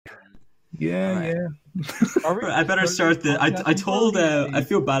Yeah. I better start the. I told. I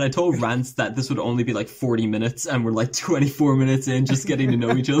feel bad. I told Rants that this would only be like 40 minutes, and we're like 24 minutes in, just getting to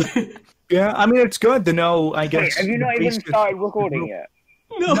know each other. Yeah, I mean, it's good to know, I guess. Wait, have you not even started recording yet?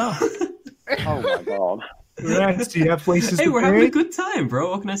 No. Oh my god. Rants, do you have places Hey, to we're pay? having a good time,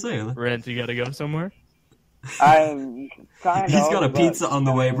 bro. What can I say? Rant, you gotta go somewhere? I'm kind of. He's got a pizza on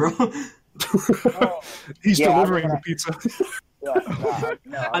the way, bro. He's Yeah, delivering I'm the pizza.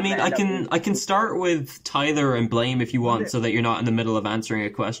 I mean, I can start with Tyler and Blame if you want, so that you're not in the middle of answering a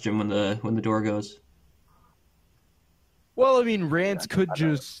question when the door goes. Well, I mean, Rant could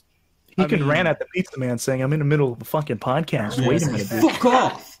just... He can rant at the pizza man saying, I'm in the middle of a fucking podcast. Wait a minute. Fuck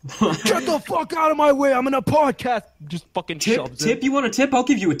off! Get the fuck out of my way! I'm in a podcast! Just fucking shoves Tip, you want a tip? I'll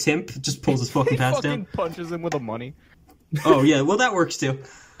give you a tip. Just pulls his fucking pants down. Punches him with the money. Oh, yeah, well, that works too.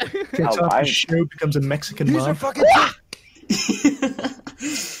 Gets off his shoe, becomes a Mexican mom. fucking...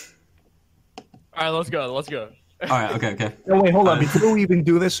 Alright, let's go. Alright, okay. No, wait, hold on. Before we even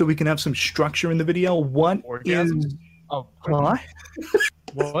do this, so we can have some structure in the video, what Orgasm? is... Oh, Huh?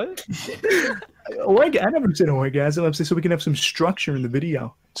 what? I never said orgasm. I'm saying so we can have some structure in the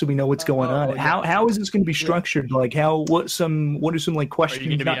video, so we know what's going on. Yeah. How is this going to be structured? Like, what are some like questions? Are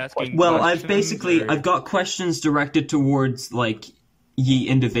you gonna be not asking- questions. Well, Questions, or- I've got questions directed towards, like, ye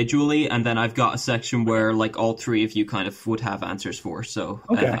individually, and then I've got a section where, like, all three of you kind of would have answers for, so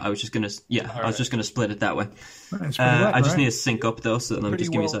Okay. I was just gonna split it that way. Nice, I just need to sync up, though, so let me Pretty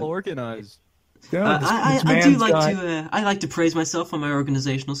just give me a well second. organized. Yeah, I like to praise myself on my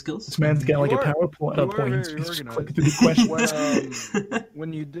organizational skills. This man's got like You a are- PowerPoint. you are Point. very He's just organized. clicking through the questions.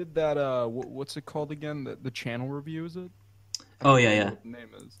 When you did that, what's it called again? The channel review, is it? Oh, yeah. What the name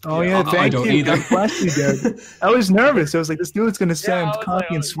is. Oh yeah, I thank don't you. either. God bless you, dude. I was nervous. I was like, this dude's gonna send I was coffee like,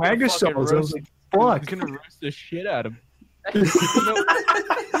 and he's swagger gonna fucking souls. I was roast- like, He's fuck. gonna roast the shit out of him.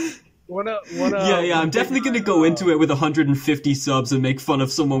 I'm definitely gonna go into it with 150 subs and make fun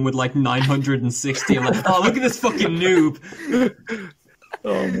of someone with like 960. I'm like, oh, look at this fucking noob.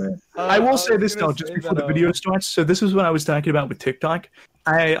 Oh man. I will say this though, just before the video starts. So this is what I was talking about with TikTok.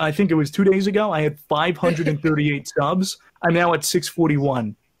 I think it was 2 days ago. I had 538 subs. I'm now at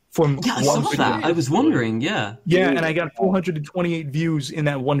 641 from Yeah, I one saw video. that. I was wondering, yeah. Yeah, and I got 428 views in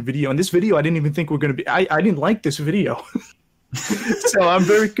that one video. And this video, I didn't even think we're going to be... I didn't like this video. So I'm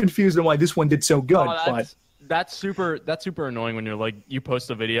very confused on why this one did so good. But That's super annoying when you're like, you post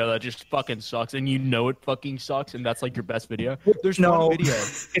a video that just fucking sucks and you know it fucking sucks and that's like your best video. There's no, one video.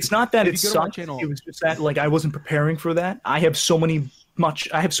 it's not that If it you go to my sucked. channel- It was just that like I wasn't preparing for that. I have so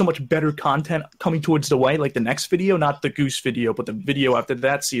much better content coming towards the way. Like the next video, not the Goose video, but the video after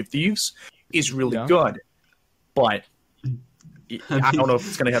that, Sea of Thieves, is really good. But I don't know if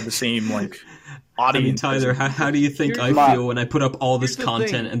it's going to have the same like I mean, audience. Tyler, how do you think I feel when I put up all this Here's the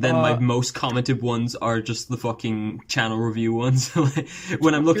content thing, and then my most commented ones are just the fucking channel review ones? Like,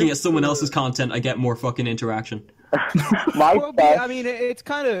 when I'm looking at someone else's content, I get more fucking interaction. Well, I mean, it's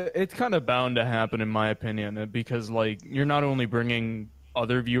kind of bound to happen in my opinion because like you're not only bringing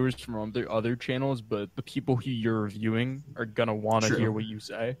other viewers from other channels, but the people who you're reviewing are gonna want to hear what you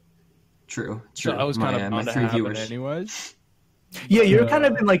say. True. So I was kind of bound to three happen viewers. anyways. Yeah, you're kind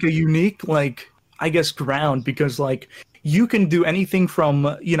of in like a unique, like, I guess, ground because like you can do anything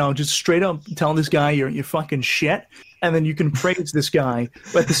from, just straight up tell this guy you're fucking shit, and then you can praise this guy,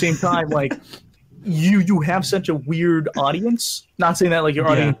 but at the same time, like, you have such a weird audience. Not saying that like your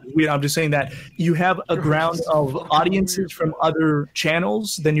audience is weird. I'm just saying that you have a ground of audiences from other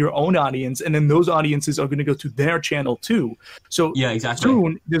channels than your own audience, and then those audiences are going to go to their channel too. So Yeah, exactly.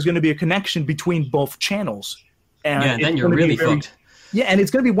 soon there's going to be a connection between both channels. And Yeah, then it's you're gonna be really very- fucked. Yeah, and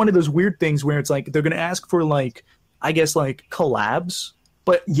it's going to be one of those weird things where it's like they're going to ask for like, I guess like collabs.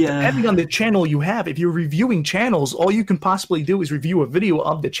 But depending on the channel you have, if you're reviewing channels, all you can possibly do is review a video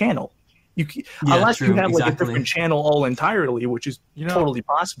of the channel. Unless you have like a different channel all entirely, which is totally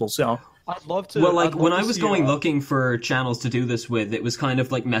possible. So I'd love to. Well, like when I was going looking for channels to do this with, it was kind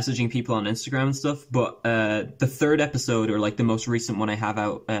of like messaging people on Instagram and stuff. But the third episode, or like the most recent one I have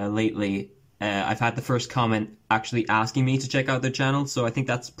out lately, I've had the first comment actually asking me to check out their channel. So I think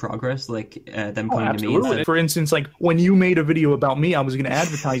that's progress. Like them coming to me. And saying, for instance, like when you made a video about me, I was going to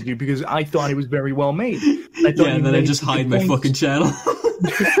advertise you because I thought it was very well made. I thought and then I just hide my fucking channel.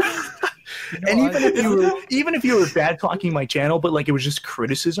 And even if you were bad talking my channel, but like it was just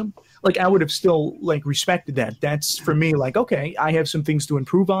criticism, like I would have still like respected that. That's for me like, okay, I have some things to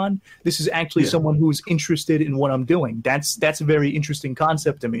improve on. This is actually someone who's interested in what I'm doing. That's a very interesting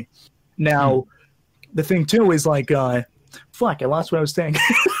concept to me. Now, the thing too is like, fuck, I lost what I was saying.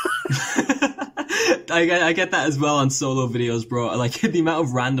 I get that as well on solo videos, bro. Like the amount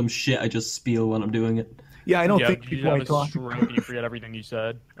of random shit I just spiel when I'm doing it. Yeah, I don't Yeah, think you before I have a talk. stroke and you forget everything you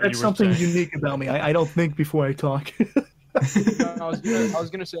said. or That's you were something saying. unique about me. I don't think before I talk. No, I was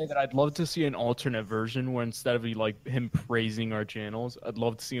gonna say that I'd love to see an alternate version where instead of like him praising our channels, I'd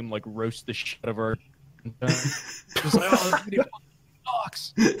love to see him like roast the shit out of our. Just like, oh, this video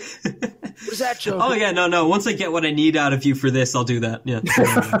sucks. What is that joke? Oh yeah, no. Once I get what I need out of you for this, I'll do that. Yeah.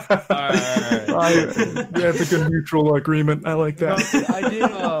 Yeah, it's like a mutual agreement. I like No, that.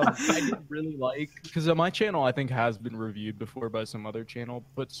 I did really like because my channel I think has been reviewed before by some other channel,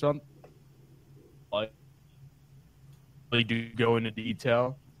 but some like really do go into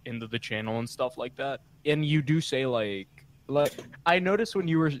detail into the channel and stuff like that. And you do say like I noticed when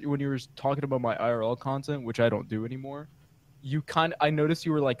you were talking about my IRL content, which I don't do anymore. I noticed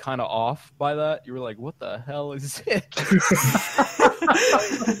you were like kind of off by that. You were like, "What the hell is it?"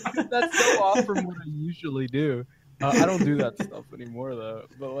 That's so off from what I usually do. I don't do that stuff anymore though.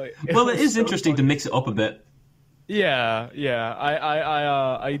 But like, Well, it was is so interesting to funny. mix it up a bit. Yeah.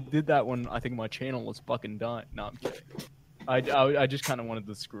 I did that when I think my channel was fucking done. No, I'm kidding. I just kind of wanted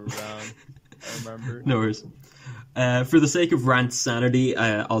to screw around. I remember. No worries. For the sake of rant sanity,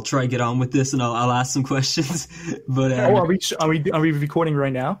 I'll try and get on with this, and I'll ask some questions. But Oh, are we recording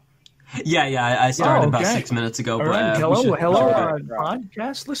right now? yeah, I started about okay. 6 minutes ago. All But right. we Hello, should-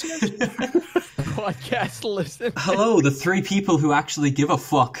 podcast listeners. Podcast listen. Hello, the 3 people who actually give a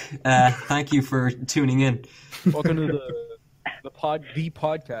fuck. Thank you for tuning in. Welcome to the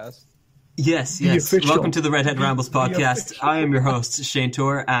podcast. Yes. official- Welcome to the Redhead Rambles podcast. I am your host, Shane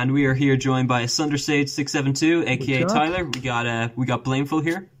Tor, and we are here joined by Asundersage 672, aka What's up? Tyler. We got Blamefull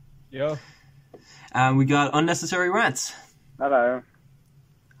here, Yeah. and we got Unnecessary Rants. Hello.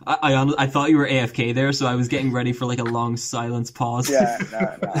 I thought you were AFK there, so I was getting ready for like a long silence pause. Yeah, no.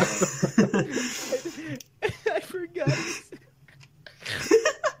 I forgot.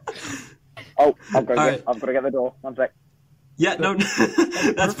 Oh, I've got Alright. to get the door. 1 sec. Yeah, no,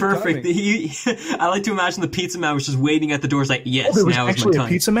 that's perfect. I like to imagine the pizza man was just waiting at the door. It's like, yes, There was now is my actually a time.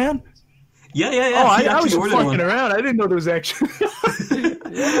 pizza man. Yeah. Oh, he I was actually ordered fucking one. around. I didn't know there was actually.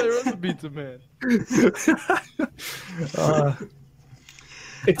 Yeah, there was a pizza man.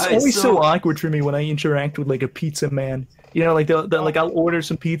 It's Alright, always so- so awkward for me when I interact with like a pizza man. You know, like they'll like I'll order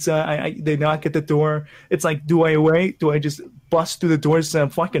some pizza. They knock at the door. It's like, do I wait? Do I just bust through the door and say I'm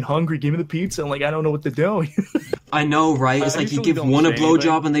fucking hungry? Give me the pizza. I'm like, I don't know what to do. I know, right? It's I like you usually give don't one a say anything.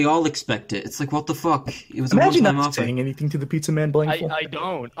 blowjob and they all expect it. It's like, what the fuck? It was a Imagine one-time not offer. saying anything to the pizza man. Blamefull. I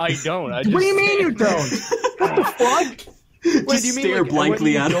don't. I just What do you mean you don't? What the fuck? Wait, Just do you mean stare like,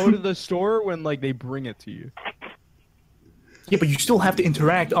 blankly when at you him. go to the store when like they bring it to you? Yeah, but you still have to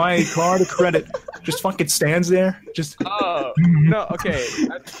interact. All right, card or credit. Just fucking stands there. Just Oh no, okay.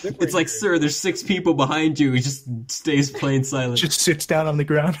 That's different It's like, here. sir, there's 6 people behind you. He just stays plain silent. just sits down on the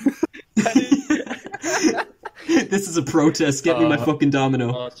ground. This is a protest. Get me my fucking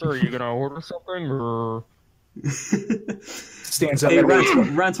domino. Sir, you gonna order something or? Stands up. Hey, there.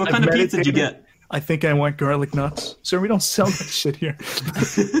 Rance, what I've kind of pizza did you meditated. get? I think I want garlic nuts. Sir, we don't sell that shit here.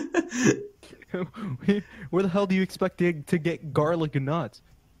 Where the hell do you expect to get garlic and nuts?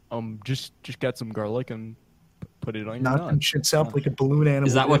 Just get some garlic and put it on your Knocking nuts. shits up like a balloon animal.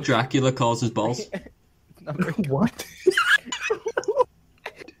 Is that what Dracula calls his balls? What?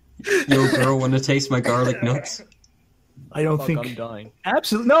 Yo, girl, want to taste my garlic nuts? I don't Fuck, think. I'm dying.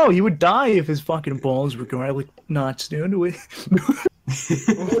 Absolutely no. He would die if his fucking balls were garlic nuts, dude. What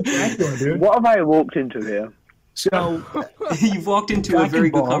Dracula, dude? What have I walked into here? So You've walked into a Cock very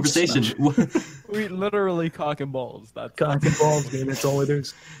and good balls. conversation. We literally cock and balls. That's cock and balls, dude. That's all it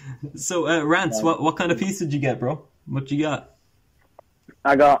is. So, Rance, what kind of pizza did you get, bro? What you got?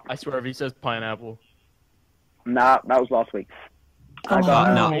 I got... I swear if he says pineapple. Nah, that was last week. I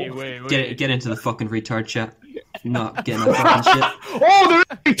got... no. Wait. Get into the fucking retard chat. Not getting that fucking shit. Oh, there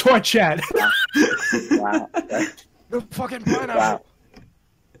is a torch chat. Wow. Okay. The fucking pineapple. Wow.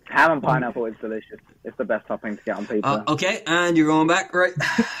 Ham and pineapple is delicious. It's the best topping to get on pizza. Okay, and you're going back, right?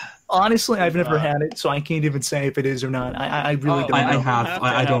 Honestly, I've never had it, so I can't even say if it is or not. I really don't I know. have.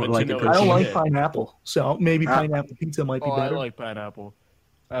 I don't like it I don't personally. like pineapple, so maybe pineapple pizza might be Oh, I better. like pineapple.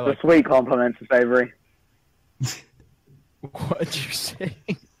 I The like. sweet compliments are savoury. What'd you say?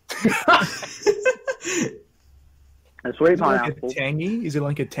 The sweet Is it like a pineapple. tangy? Is it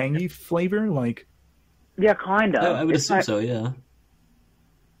like a tangy flavor? Like, Yeah, kind of. I would assume so, yeah.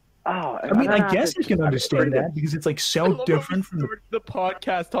 Oh, I mean, don't know I how guess to- I can understand pretty that because it's like I so love how different we from the. started the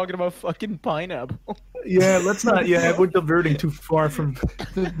podcast talking about fucking pineapple. Yeah, let's not. Yeah, we're diverting too far from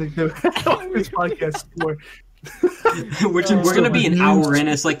the this podcast for we're gonna be an hour in.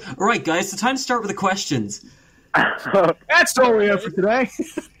 It's like, all right, guys, it's time to start with the questions. That's all we have for today.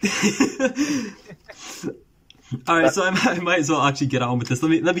 All right, so I might as well actually get on with this.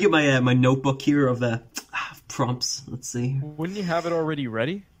 Let me get my notebook here of prompts. Let's see. Wouldn't you have it already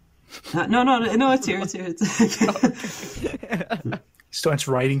ready? No, it's here. Starts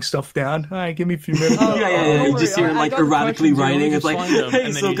writing stuff down. All right, give me a few minutes. Yeah. You just hear like erratically writing. It's like,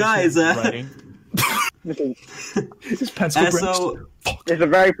 hey, so guys, Just pencil breaks. so It's a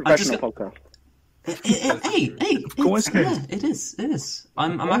very professional podcast. hey, Of course it is.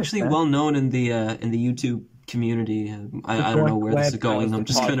 I'm actually well known in the YouTube community. I don't know where this is going. I'm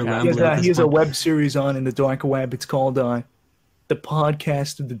just kind of rambling. He has a web series on in the dark web. It's called The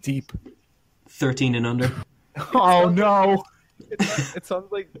Podcast of the Deep. 13 and under. Oh no! It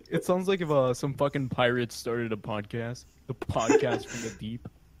sounds like if some fucking pirates started a podcast. The podcast from the deep.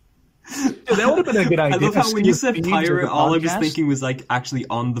 Dude, that would have been a good idea. I love how when you said pirate, all I was podcast. thinking was like actually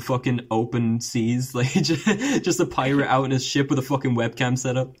on the fucking open seas, like just a pirate out in his ship with a fucking webcam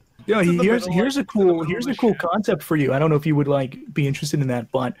set up. Yeah, here's a cool concept for you. I don't know if you would like be interested in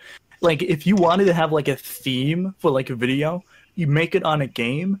that, but like if you wanted to have like a theme for like a video, you make it on a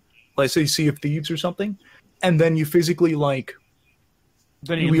game, like say Sea of Thieves or something, and then you physically like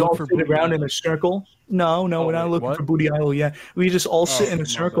we all sit around in a circle. No, we're not looking for Booty Isle yet. We just all sit in a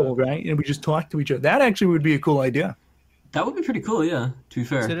circle, right? And we just talk to each other. That actually would be a cool idea. That would be pretty cool, yeah. To be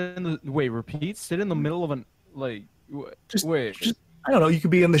fair. Sit in the middle of an wait. I don't know. You could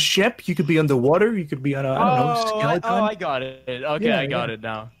be on the ship. You could be underwater. You could be on a skeleton. I got it. Okay, I got it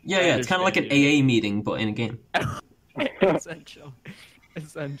now. Yeah. It's kind of like an AA meeting, but in a game. Essentially.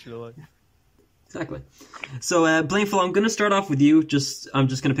 Exactly. So, Blamefull, I'm going to start off with you. I'm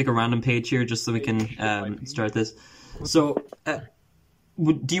just going to pick a random page here just so we can start this. So,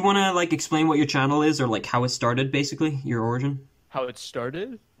 do you want to like explain what your channel is or like how it started, basically, your origin? How it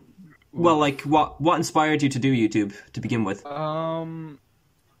started? Well, like what inspired you to do YouTube to begin with? There's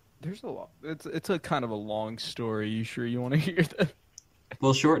a lot. It's a kind of a long story. You sure you want to hear that?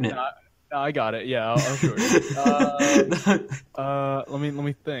 Well, shorten it. I got it. Yeah, I'll shorten it. Let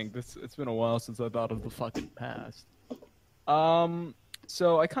me think. It's been a while since I thought of the fucking past.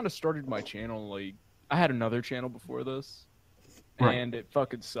 So I kind of started my channel like I had another channel before this, and it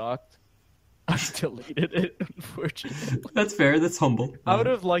fucking sucked. I deleted it, unfortunately. That's fair. That's humble. I would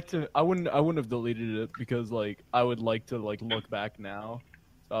have liked to. I wouldn't have deleted it because like I would like to like look back now.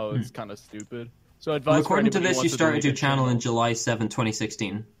 So it's kind of stupid. So according to this, you started your channel in July 7,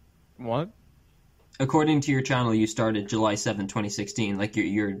 2016. What? According to your channel, you started July 7, 2016, like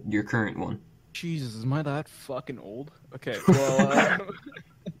your current one. Jesus, am I that fucking old? Okay, well,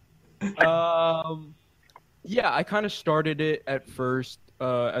 yeah, I kind of started it at first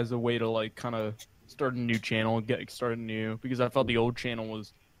as a way to like kind of start a new channel, get started new, because I felt the old channel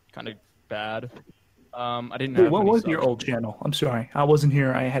was kind of bad. I didn't have. What was your old channel? I'm sorry, I wasn't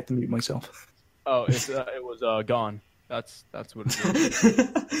here. I had to mute myself. Oh, it was gone. That's what it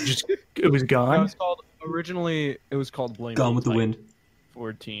was. It was gone. Originally it was called Blame Gone with the Wind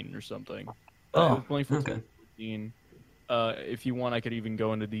 14 or something. Oh, it was Blame 14. If you want, I could even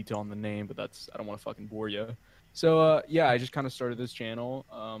go into detail on the name, but I don't want to fucking bore you. So yeah, I just kind of started this channel.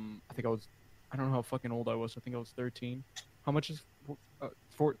 I don't know how fucking old I was. I think I was 13. How much is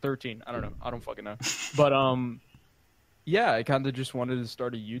 13? I don't know. I don't fucking know. But yeah, I kind of just wanted to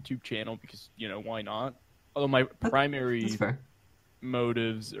start a YouTube channel because why not? Although my primary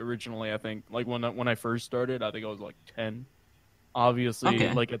motives originally, I think, like when I first started, I think I was like 10. Obviously,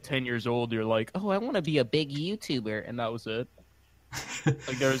 like at 10 years old, you're like, oh, I want to be a big YouTuber, and that was it.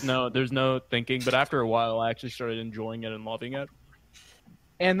 Like there's no thinking. But after a while, I actually started enjoying it and loving it.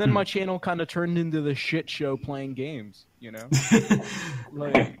 And then my channel kind of turned into the shit show playing games.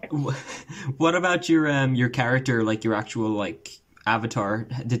 Like, what about your character, like your actual like avatar?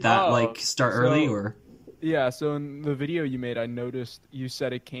 Did that start early or? Yeah, so in the video you made, I noticed you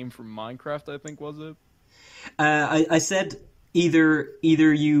said it came from Minecraft, I think, was it? I said either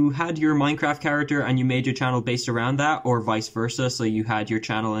you had your Minecraft character and you made your channel based around that, or vice versa, so you had your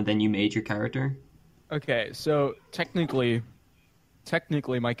channel and then you made your character. Okay, so technically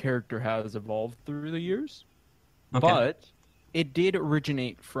my character has evolved through the years, but it did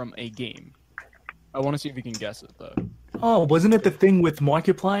originate from a game. I want to see if you can guess it, though. Oh, wasn't it the thing with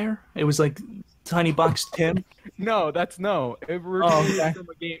Markiplier? It was like Tiny Box Tim? No, it originated from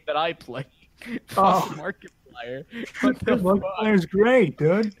a game that I played. Markiplier. Markiplier's great,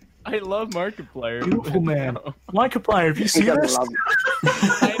 dude. I love Markiplier. Beautiful man. Markiplier, if you see this. I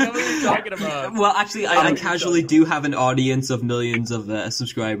know what you're talking about. Well, actually, I casually do have an audience of millions of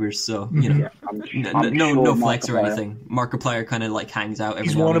subscribers, so, Yeah, I'm No flex or anything. Markiplier kind of like hangs out every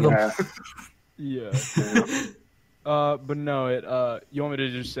He's now one and of again. them. Yeah. But no, you want me to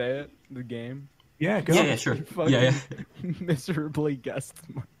just say it? The game? Yeah, go. Yeah, sure. Yeah. Miserably guessed.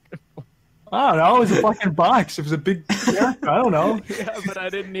 I don't know. It was a fucking box. It was a big character. I don't know. Yeah, but I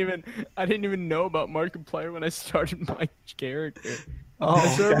didn't even know about Markiplier when I started my character. I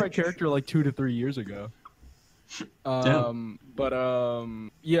started my character like 2 to 3 years ago. But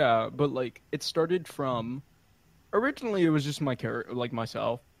like it started from originally it was just my character, like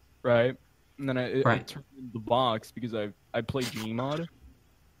myself, right? And then I turned into the box because I played Gmod.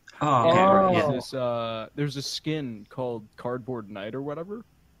 Oh, okay. There's a skin called Cardboard Knight or whatever,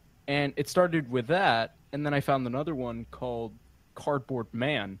 and it started with that, and then I found another one called Cardboard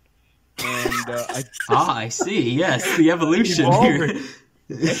Man, and I see. Yes, the evolution here.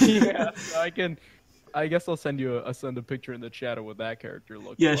 Yeah, so I guess I'll send a picture in the chat of what that character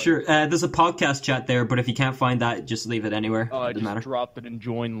looks like. Yeah, sure. There's a podcast chat there, but if you can't find that, just leave it anywhere. Oh, I doesn't matter. dropped it and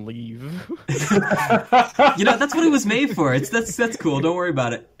join leave. That's what it was made for. That's cool. Don't worry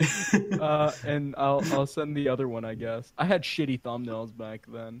about it. And I'll send the other one, I guess. I had shitty thumbnails back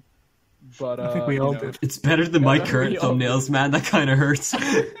then, but I think we all did. It's better than my current thumbnails, man. That kind of hurts.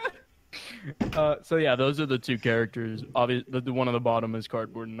 So yeah, those are the two characters. Obviously, the one on the bottom is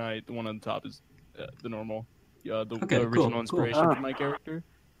Cardboard Knight. The one on the top is the normal, the original inspiration for my character.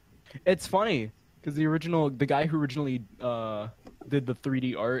 It's funny because the guy who originally did the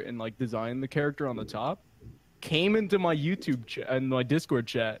 3D art and like designed the character on the top came into my YouTube chat and my Discord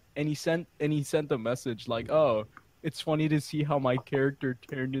chat, and he sent a message like, "Oh, it's funny to see how my character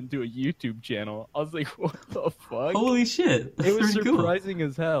turned into a YouTube channel." I was like, "What the fuck?" Holy shit! That's it was pretty surprising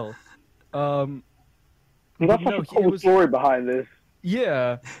as hell. That's such a cool story behind this.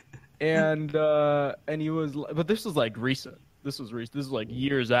 Yeah. And he was, but this was like recent. This was like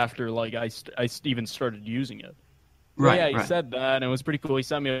years after like I even started using it. Right. Yeah, he said that, and it was pretty cool. He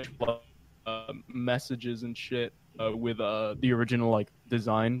sent me messages and shit with the original like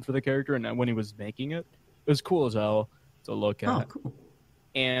design for the character, and when he was making it, it was cool as hell to look at. Oh, cool.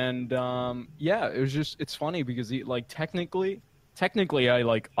 And it's funny because he like technically I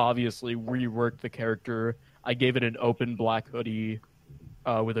like obviously reworked the character. I gave it an open black hoodie.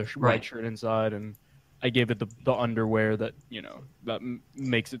 With a white shirt inside, and I gave it the underwear that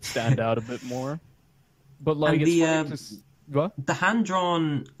makes it stand out a bit more. But like the hand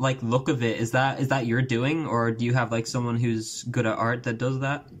drawn like look of it, is that your doing, or do you have like someone who's good at art that does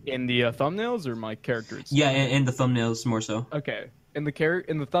that? In the thumbnails or my character itself? Yeah, in the thumbnails more so. Okay, in the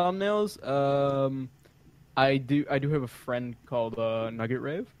thumbnails, I do have a friend called Nugget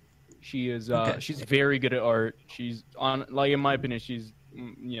Rave. She is she's very good at art. She's on, like, in my opinion, she's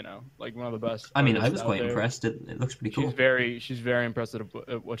like one of the best. I mean, I was quite impressed. It looks pretty cool. She's very impressive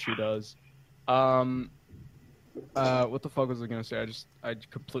at what she does. What the fuck was I gonna say? I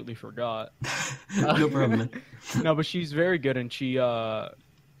completely forgot. No problem. No, but she's very good, and she's a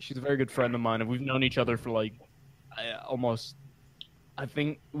very good friend of mine, and we've known each other for like almost. I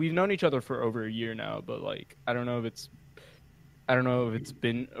think we've known each other for over a year now, but like I don't know if it's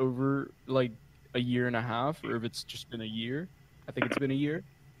been over like a year and a half, or if it's just been a year. I think it's been a year.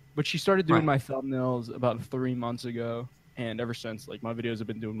 But she started doing my thumbnails about 3 months ago, and ever since, like, my videos have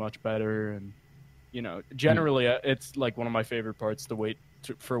been doing much better. And generally, it's like one of my favorite parts to wait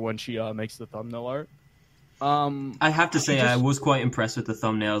for when she makes the thumbnail art. I have to say, I was quite impressed with the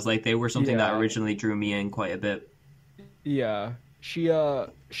thumbnails. Like, they were something that originally drew me in quite a bit. Yeah, she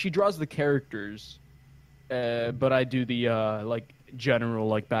draws the characters, but I do the like general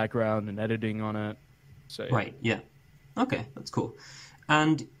like background and editing on it. So right, yeah. Okay, that's cool.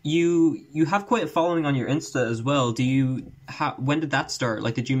 And you have quite a following on your Insta as well. When did that start?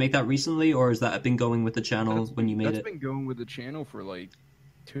 Like, did you make that recently, or has that been going with the channel when you made it? That's been going with the channel for like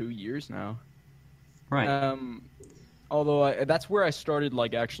 2 years now. Right. Although that's where I started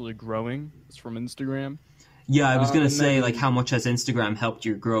like actually growing. It's from Instagram. Yeah, I was gonna say like how much has Instagram helped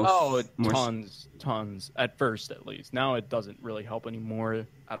your growth? Oh, tons. At first, at least. Now it doesn't really help anymore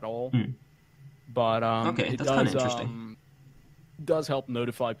at all. But okay, that's kind of interesting. Does help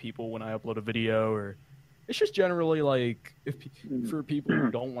notify people when I upload a video, or it's just generally like for people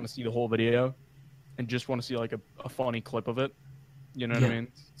who don't want to see the whole video and just want to see like a funny clip of it. You know what I mean?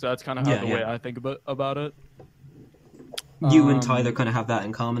 So that's kind of the way I think about it. You and Tyler kind of have that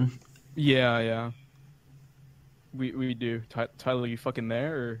in common. Yeah. We do. Tyler, you fucking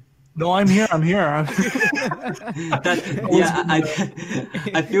there? Or? No, I'm here. I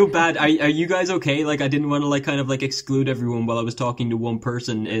feel bad. Are you guys okay? Like, I didn't want to like kind of like exclude everyone while I was talking to one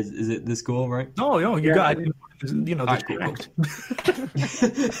person. Is it this cool, right? No, you got. That's cool.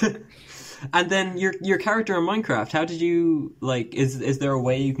 And then your character in Minecraft, how did you like? Is there a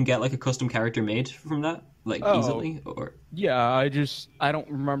way you can get like a custom character made from that, like easily? Or yeah, I don't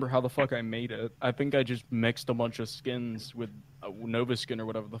remember how the fuck I made it. I think I just mixed a bunch of skins with a Nova skin or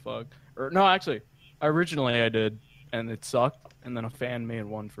whatever the fuck. Or no, actually, originally I did, and it sucked. And then a fan made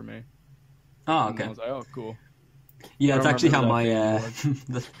one for me. oh, And okay. I was like, oh, cool. Yeah, I it's don't actually how remember my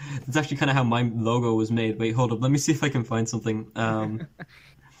that it's actually kind of how my logo was made. Wait, hold up. Let me see if I can find something.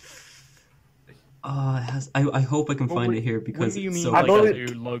 It has. I hope I can find it here because What do you it's mean? so Like believe- your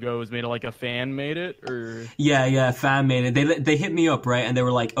logo was made like a fan made it, or Yeah, fan made it. They hit me up, right? And they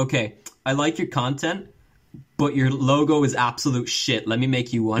were like, "Okay, I like your content, but your logo is absolute shit. Let me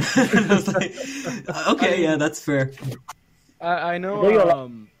make you one." And I was like, "Okay, yeah, that's fair." I know.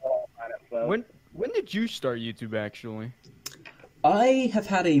 When did you start YouTube actually? I have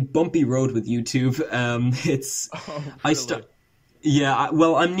had a bumpy road with YouTube. It's I start. Yeah,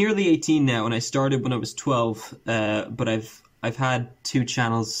 well, I'm nearly 18 now, and I started when I was 12. But I've had 2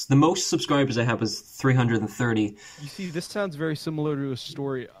 channels. The most subscribers I have was 330. You see, this sounds very similar to a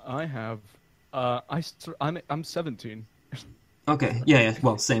story I have. I'm 17, Okay, yeah,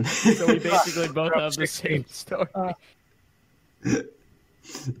 well, same. so we basically both have the same story.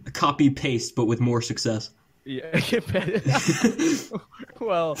 Copy paste, but with more success. Yeah.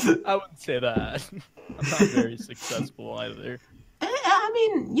 Well, I wouldn't say that. I'm not very successful either. I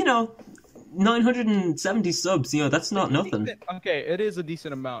mean, 970 subs. That's not nothing. Okay, it is a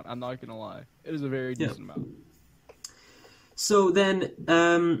decent amount. I'm not gonna lie. It is a very decent amount. So then,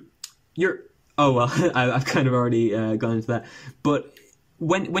 you're. Oh well, I've kind of already gone into that. But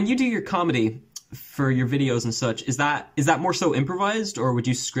when you do your comedy for your videos and such, is that more so improvised, or would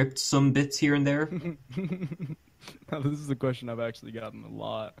you script some bits here and there? Now, this is a question I've actually gotten a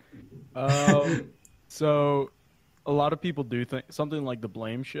lot. So, a lot of people do think something like the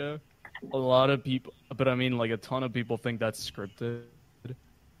Blame Show. A lot of people, but I mean, like a ton of people think that's scripted.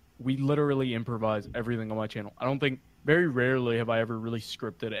 We literally improvise everything on my channel. I don't think, very rarely have I ever really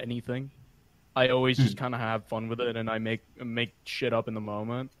scripted anything. I always just kind of have fun with it, and I make shit up in the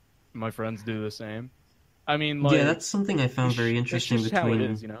moment. My friends do the same. I mean, like, yeah, that's something I found very interesting. It's just between how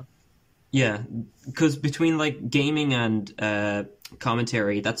it is, Yeah, because between like gaming and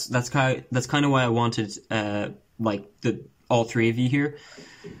commentary, that's kind of why I wanted all 3 of you here,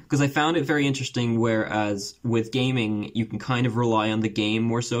 because I found it very interesting. Whereas with gaming, you can kind of rely on the game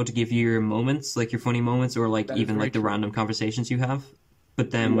more so to give you your moments, like your funny moments, or like even like the random conversations you have.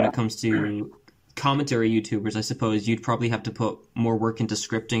 But then when it comes to commentary YouTubers, I suppose you'd probably have to put more work into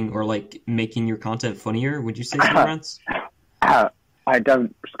scripting or like making your content funnier. Would you say so, Rance? I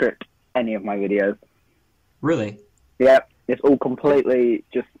don't script any of my videos. Really? Yeah, it's all completely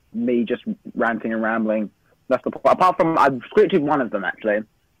just me just ranting and rambling. That's apart from I've scripted one of them actually,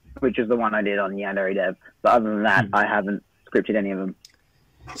 which is the one I did on Yandere Dev. But other than that, I haven't scripted any of them.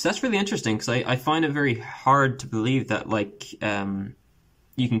 So that's really interesting because I find it very hard to believe that like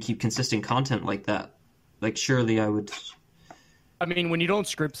you can keep consistent content like that. Like surely I would. I mean, when you don't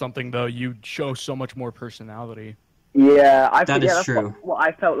script something though, you show so much more personality. Yeah, that's true. What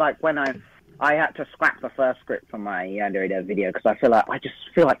I felt like when I had to scrap the first script for my Yandere Dev video because I just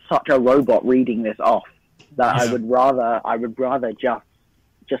feel like such a robot reading this off that I would rather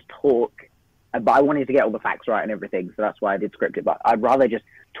just talk. But I wanted to get all the facts right and everything, so that's why I did script it. But I'd rather just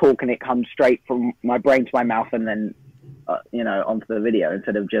talk and it comes straight from my brain to my mouth and then onto the video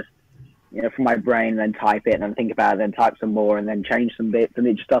instead of just from my brain then type it and then think about it, then type some more and then change some bits, and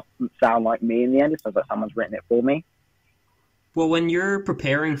it just doesn't sound like me in the end. It sounds like someone's written it for me. Well, when you're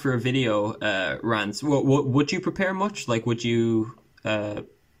preparing for a video, Rance, would you prepare much? Like, would you, would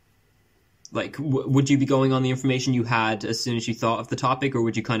you be going on the information you had as soon as you thought of the topic, or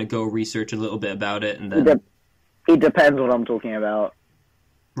would you kind of go research a little bit about it and then? It depends what I'm talking about.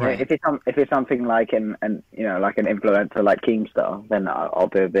 Right. If it's something like an influencer like Keemstar, then I'll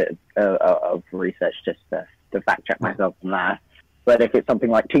do a bit of research just to fact check myself on that. But if it's something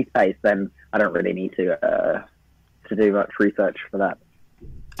like toothpaste, then I don't really need to do much research for that.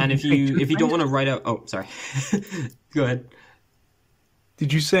 And if you don't want to write out, oh sorry, go ahead.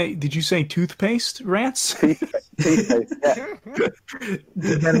 Did you say toothpaste, Rants? Toothpaste, yeah.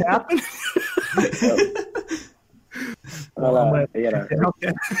 Did that happen?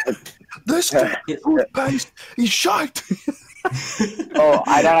 Okay. This toothpaste is shite. Oh,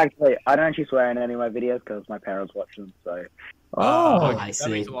 I don't actually swear in any of my videos because my parents watch them. So. Oh, I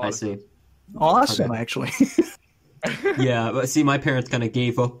see. awesome, actually. Yeah, but see, my parents kind of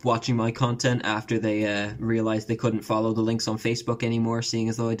gave up watching my content after they realized they couldn't follow the links on Facebook anymore, seeing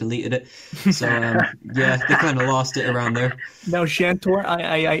as though I deleted it. So, yeah, they kind of lost it around there. Now, Shantor,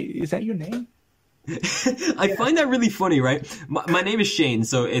 is that your name? I find that really funny, right? My name is Shane,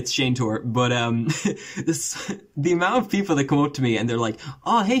 so it's Shane Tor. But the amount of people that come up to me and they're like,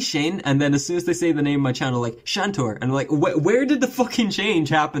 "Oh, hey Shane," and then as soon as they say the name of my channel, like Shantor, and I'm like, where did the fucking change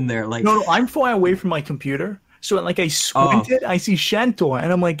happen there? Like, no, I'm far away from my computer, so like I squinted, I see Shantor,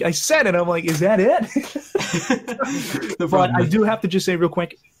 and I'm like, I said it. I'm like, is that it? But I do have to just say real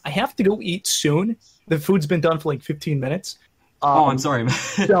quick, I have to go eat soon. The food's been done for like 15 minutes. I'm sorry, man.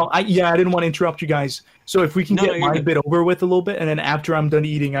 So I didn't want to interrupt you guys. So if we can get my bit over with a little bit, and then after I'm done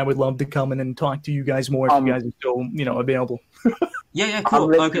eating, I would love to come in and talk to you guys more if you guys are still, available. Yeah,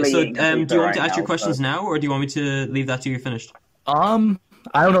 cool. Okay, so do you want me to ask your questions now, or do you want me to leave that till you're finished? I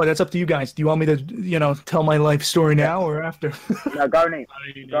don't know. That's up to you guys. Do you want me to, tell my life story now or after? No, go Nate.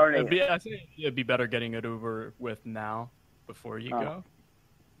 I think it'd be better getting it over with now before you go.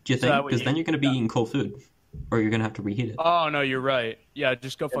 Do you think? Because then you're going to be eating cold food. Or you're going to have to reheat it. Oh, no, you're right. Yeah,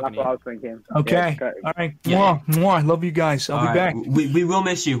 just go fucking eat. That's what I was thinking. Okay. Yeah, all right. Yeah. Mwah. Love you guys. I'll be back. We will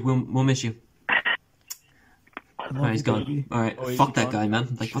miss you. We'll miss you. Alright, he's gone. Baby. Alright, fuck that guy,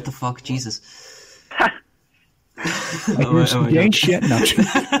 man. Like, what the fuck? Jesus. Gang shit. No.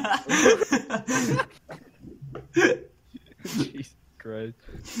 Jesus Christ.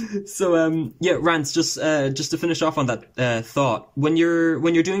 So, Rance, just to finish off on that thought, when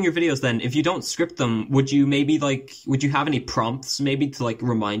you're doing your videos, then if you don't script them, would you have any prompts maybe to like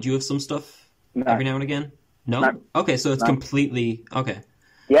remind you of some stuff every now and again? No. Okay, so it's completely okay.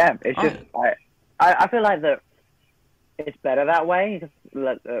 Yeah, it's just I feel like that it's better that way.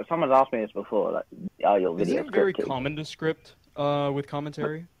 Someone's asked me this before. Like, are your videos Is it very scripted? common to script with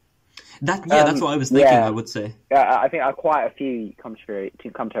commentary? That's what I was thinking. I would say. Yeah, I think quite a few commentary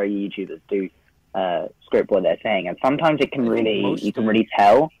YouTubers do script what they're saying, and sometimes you can really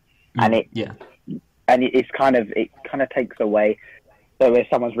tell, and it kind of takes away. So if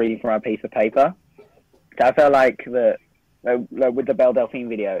someone's reading from a piece of paper, so I feel like with the Belle Delphine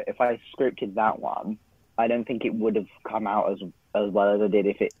video, if I scripted that one, I don't think it would have come out as well as I did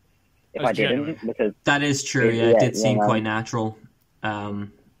if I didn't. Because that is true. It did seem quite natural.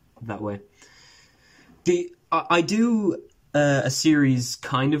 That way. I do a series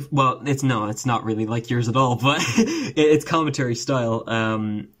kind of, well, it's not really like yours at all, but it's commentary style.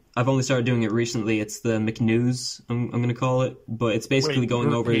 I've only started doing it recently. It's the McNews, I'm going to call it, but it's basically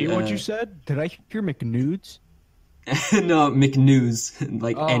going over what you said. Did I hear McNudes? No, McNews,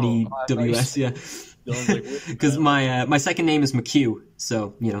 like NEWS, yeah. Because my second name is McHugh,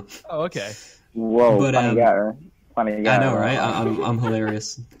 so Oh, okay. Whoa, but funny guy. I know, right? I'm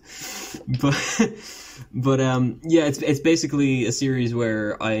hilarious. But it's basically a series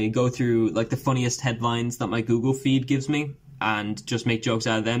where I go through like the funniest headlines that my Google feed gives me and just make jokes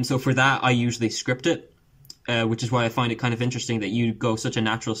out of them. So for that, I usually script it, which is why I find it kind of interesting that you go such a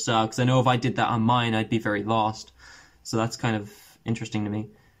natural style. Because I know if I did that on mine, I'd be very lost. So that's kind of interesting to me.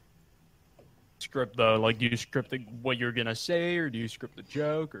 Script though, like do you script what you're gonna say, or do you script the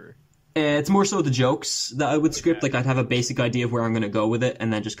joke, or? It's more so the jokes that I would script. Like I'd have a basic idea of where I'm going to go with it,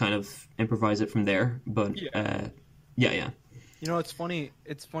 and then just kind of improvise it from there. But yeah. It's funny.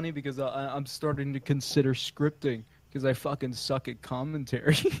 It's funny because I'm starting to consider scripting because I fucking suck at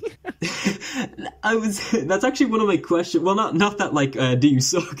commentary. That's actually one of my questions. Well, not that like, do you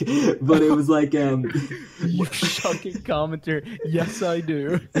suck? But it was like, you suck at commentary. Yes, I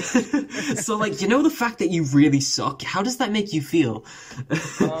do. So like, the fact that you really suck, how does that make you feel?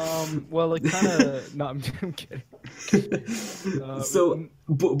 Well, it kind of, no, I'm kidding.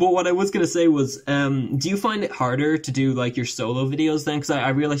 But what I was going to say was, do you find it harder to do like your solo videos then? Because I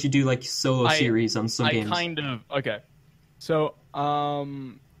realize you do like solo series on some games. Okay. So,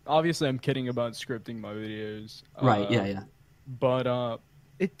 obviously I'm kidding about scripting my videos. Right, yeah. But,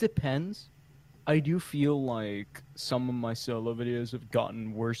 it depends. I do feel like some of my solo videos have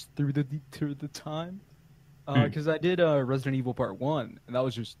gotten worse through the time. Because I did Resident Evil Part 1, and that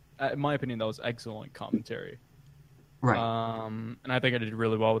was just, in my opinion, that was excellent commentary. Right. And I think I did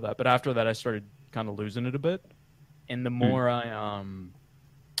really well with that. But after that, I started kind of losing it a bit. And the more and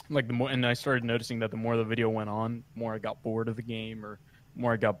I started noticing that the more the video went on, the more I got bored of the game, or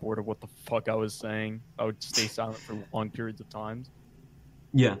more I got bored of what the fuck I was saying. I would stay silent for long periods of time.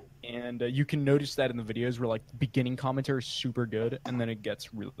 Yeah. And you can notice that in the videos where like the beginning commentary is super good, and then it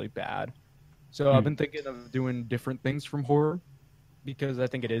gets really bad. So I've been thinking of doing different things from horror, because I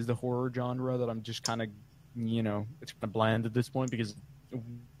think it is the horror genre that I'm just kind of, it's kind of bland at this point because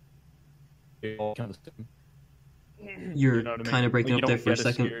it all kind of You're You know what I kind mean? of breaking Like, up you there don't for a get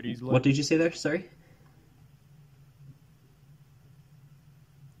as second. scared easily. What did you say there? Sorry.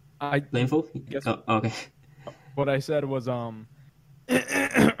 Blamefull? guess- Oh, okay. What I said was sorry,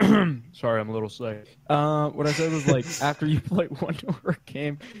 I'm a little sick. What I said was like after you play one horror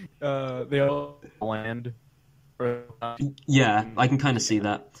game, they all land. Yeah, I can kind of see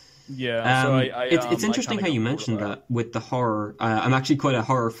that. Yeah, so it's I interesting kinda how you go for mentioned that with the horror. I'm actually quite a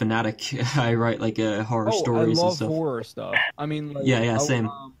horror fanatic. I write like horror stories I and love stuff. horror stuff. I mean, like, Yeah, same.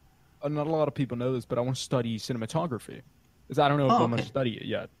 Not a lot of people know this, but I want to study cinematography. 'Cause I don't know if I'm okay. gonna study it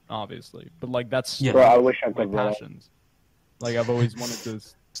yet, obviously. But like that's Yeah. Bro, I wish I my could. passions. Like I've always wanted to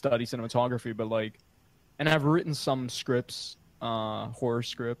study cinematography, but like, and I've written some scripts, horror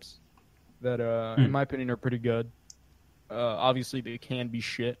scripts, that in my opinion are pretty good. Obviously they can be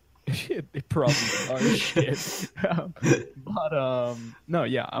shit. They probably are shit. But no,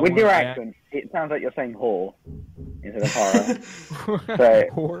 yeah. With your accent, it sounds like you're saying whore instead of horror. So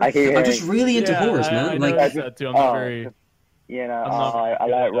Horror? I hear I'm just really into horrors, man. I Like, noticed that too. I'm not very. you know, I'm not I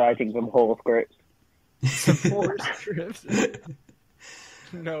like writing some horror scripts. Horror scripts.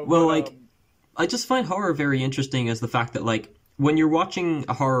 No. well, but, like, I just find horror very interesting as the fact that, like, when you're watching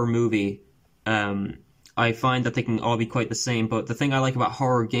a horror movie, I find that they can all be quite the same. But the thing I like about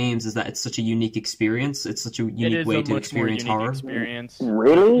horror games is that it's such a unique experience. It's such a unique way to experience horror. Experience.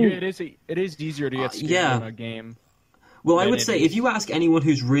 Really? It is easier to get scared in a game. Well, I would say if you ask anyone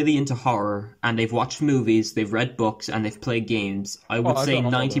who's really into horror and they've watched movies, they've read books, and they've played games, I would say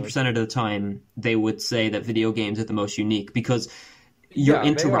 90% of the time they would say that video games are the most unique because you're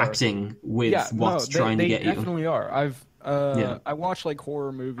interacting with what's trying to get you. They definitely are. I watch like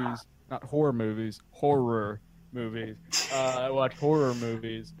horror movies. I watch horror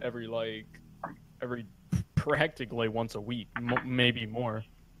movies every practically once a week, maybe more.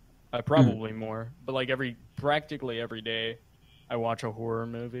 Probably more, but like practically every day, I watch a horror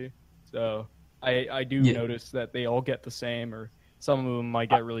movie. So I do notice that they all get the same, or some of them might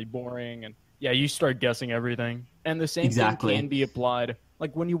get really boring, and you start guessing everything. And the same thing can be applied.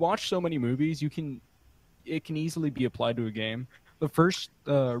 Like when you watch so many movies, it can easily be applied to a game. The first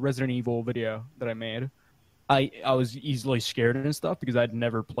Resident Evil video that I made, I was easily scared and stuff because I'd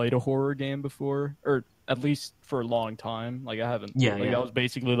never played a horror game before, or at least for a long time. Like I haven't. That was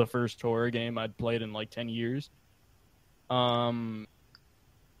basically the first horror game I'd played in like 10 years. And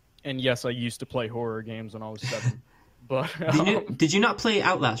yes, I used to play horror games when I was 7. But did you not play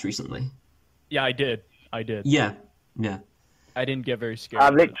Outlast recently? Yeah, I did. Yeah. I didn't get very scared.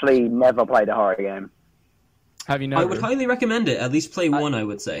 I've literally never played a horror game. Have you never? I would highly recommend it. At least play one, I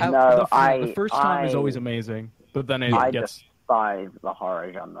would say. The first time is always amazing, but then it gets. Despise the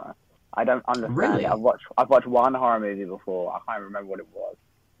horror genre. I don't understand Really? it. I've watched one horror movie before. I can't remember what it was,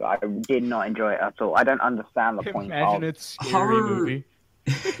 but I did not enjoy it at all. I don't understand the point Imagine of it's scary horror movie.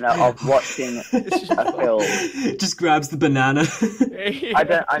 of watching a film. Just grabs the banana.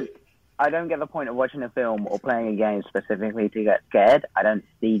 I don't get the point of watching a film or playing a game specifically to get scared. I don't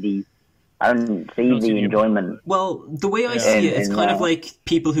see the enjoyment. Well, the way I see it, it's kind of like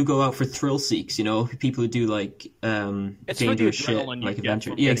people who go out for thrill seeks, you know? People who do, like, dangerous shit, like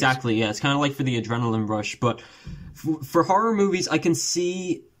adventure. Yeah, exactly, yeah. It's kind of like for the adrenaline rush. But for horror movies, I can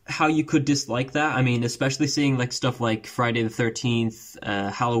see how you could dislike that. I mean, especially seeing, like, stuff like Friday the 13th,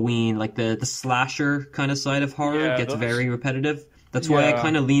 Halloween, like the slasher kind of side of horror gets very repetitive. That's why I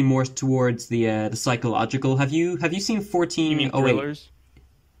kind of lean more towards the psychological. Have you seen 14? You mean thrillers?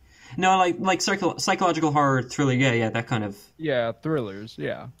 No, like psychological horror thriller. Yeah, that kind of. Yeah, thrillers.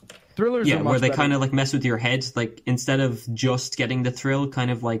 Yeah, thrillers. Yeah, where they kind of like mess with your head. Like instead of just getting the thrill, kind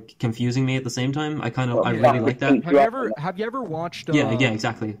of like confusing me at the same time. I really like that. Have you ever watched? Yeah,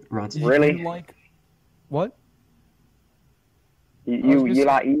 exactly. Rants. Really? Like what? You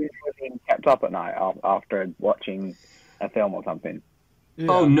enjoy being kept up at night after watching a film or something. Yeah.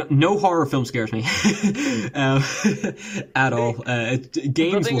 Oh, no horror film scares me at all.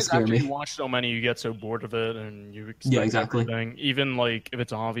 Games will scare me. You watch so many, you get so bored of it, and you expect everything. Even like if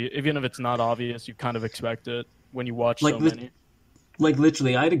it's obvious, even if it's not obvious, you kind of expect it when you watch so many. Like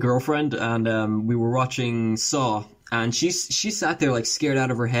literally, I had a girlfriend, and we were watching Saw, and she sat there like scared out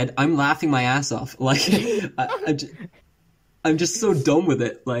of her head. I'm laughing my ass off. Like I'm just so dumb with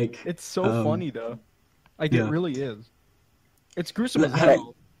it. Like it's so funny though. Like it really is. It's gruesome as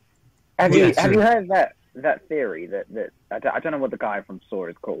hell. Have you heard that theory that I don't know what the guy from Saw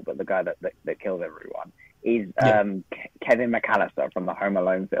is called, but the guy that kills everyone is Kevin McAllister from the Home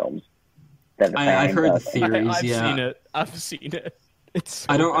Alone films. I've heard the theories. I've seen it. It's so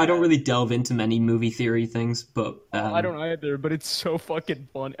I don't really delve into many movie theory things, but I don't either. But it's so fucking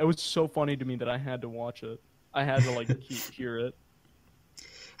fun. It was so funny to me that I had to watch it. I had to like hear it.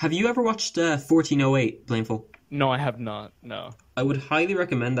 Have you ever watched 1408, Blamefull? No, I have not. No. I would highly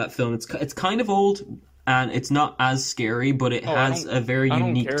recommend that film. It's kind of old, and it's not as scary, but it has a very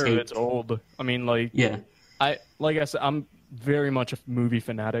unique take. I don't care take. if it's old. I mean, like, yeah. Like I said, I'm very much a movie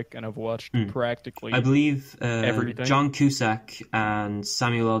fanatic, and I've watched practically. I believe everything. John Cusack and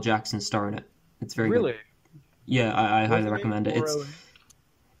Samuel L. Jackson star in it. It's very really. Good. Yeah, I highly recommend it. It's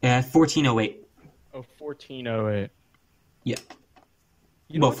 1408. Oh, 1408. Yeah.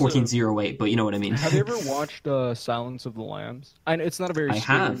 Well, 1408, but you know what I mean. Have you ever watched Silence of the Lambs? And it's not a very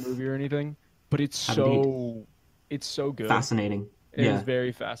scary movie or anything, but it's so good. Fascinating. It is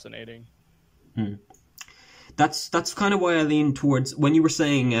very fascinating. That's kind of why I lean towards when you were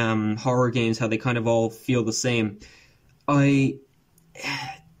saying horror games, how they kind of all feel the same.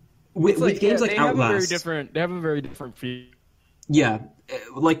 With games like Outlast, they have a very different feel. Yeah,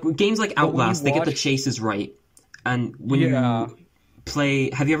 like games like Outlast, they get the chases right, and when you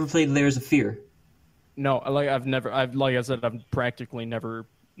play, have you ever played Layers of Fear? No, like I said, I've practically never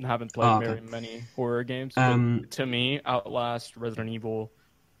haven't played very many horror games. But to me, Outlast, Resident Evil,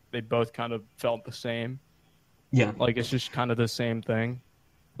 they both kind of felt the same. Yeah, like it's just kind of the same thing.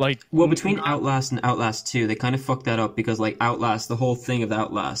 Like, well, between Outlast and Outlast 2, they kind of fucked that up because, like, Outlast, the whole thing of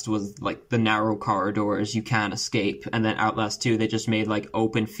Outlast was, like, the narrow corridors you can't escape, and then Outlast 2, they just made, like,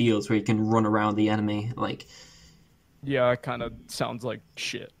 open fields where you can run around the enemy, like... Yeah, it kind of sounds like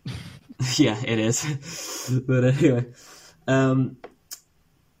shit. Yeah, it is. But anyway,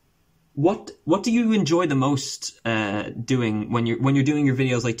 what do you enjoy the most doing when you're doing your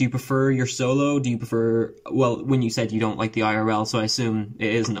videos? Like, do you prefer your solo? Do you prefer... Well, when you said you don't like the IRL, so I assume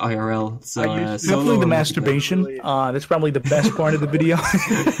it isn't IRL. So definitely the masturbation. That's probably the best part of the video.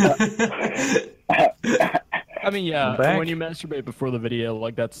 I mean, yeah, when you masturbate before the video,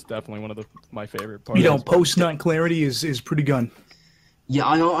 like that's definitely one of my favorite parts. You know, post-nut clarity is pretty good. Yeah,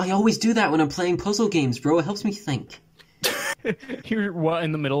 I always do that when I'm playing puzzle games, bro. It helps me think. You're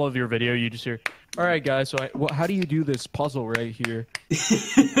in the middle of your video, you just hear, "All right, guys, so how do you do this puzzle right here?"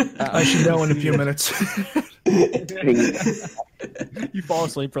 I should know in a few minutes. You fall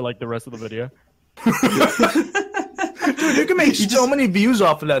asleep for like the rest of the video. Dude, you can make so many views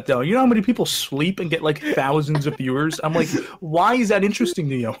off of that, though. You know how many people sleep and get like thousands of viewers? I'm like, why is that interesting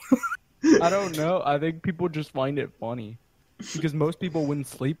to you? I don't know. I think people just find it funny because most people wouldn't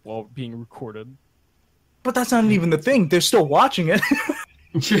sleep while being recorded. But that's not even the thing. They're still watching it.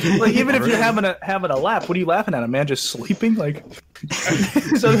 Like, even if you're having a laugh, what are you laughing at? A man just sleeping? Like,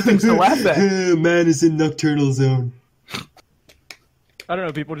 there's other things to laugh at. Man is in nocturnal zone. I don't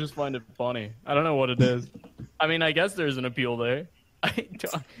know. People just find it funny. I don't know what it is. I mean, I guess there's an appeal there.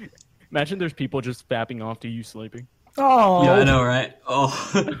 Imagine there's people just fapping off to you sleeping. Oh, yeah, I know, right?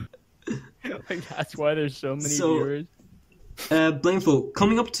 Oh, like that's why there's so many viewers. Blamefull,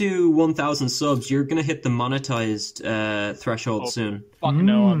 coming up to 1,000 subs, you're gonna hit the monetized threshold soon. Fuck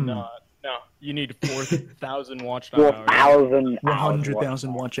no, I'm not. No, you need 4,000 watch hours.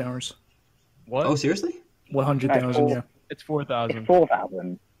 100,000 watch hours. What? Oh, seriously? 100,000, yeah. It's 4,000.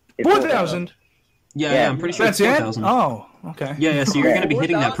 4,000. 4,000? Yeah, I'm pretty sure it's 4,000. Oh, okay. Yeah, so you're going to be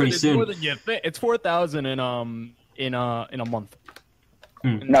hitting that pretty soon. It's 4,000 in a month.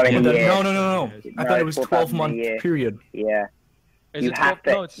 No, in a year. No. I thought it was 12-month period. Yeah. You have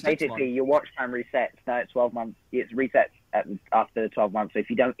to, basically, your watch time resets. No, it's 12 months. It's resets after the 12 months. So if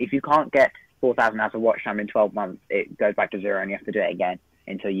you can't get 4,000 hours of watch time in 12 months, it goes back to 0 and you have to do it again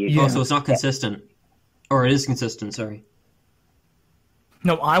until you... Yeah. Oh, so it's not consistent. Or it is consistent, sorry.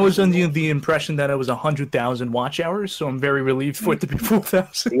 No, I was under the impression that it was 100,000 watch hours, so I'm very relieved for it to be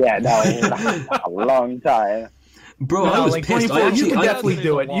 4,000. Yeah, no, it's a long time. Bro, I was pissed. You can definitely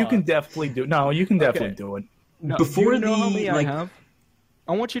do it. You can definitely do it. No, you can definitely do it. No, before you know how many I have?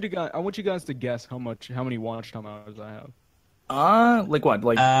 I want you guys to guess how many watch time hours I have. Like what?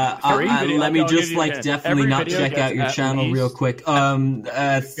 Like let me just definitely not check out your channel real quick.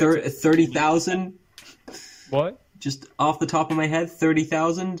 30,000. What? Just off the top of my head,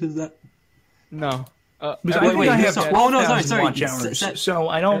 30,000. Is that? No. Wait. I have 12,000 watch hours. So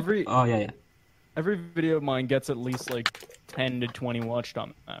I don't. Oh yeah. Every video of mine gets at least like 10 to 20 watch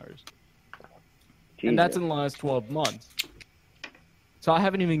time hours. Jesus. And that's in the last 12 months. So I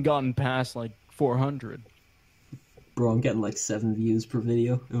haven't even gotten past like 400. Bro, I'm getting like 7 views per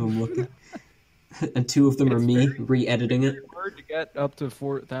video if I'm looking. And 2 of them are me re-editing it. It's hard to get up to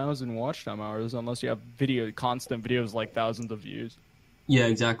 4,000 watch time hours unless you have constant videos like thousands of views. Yeah,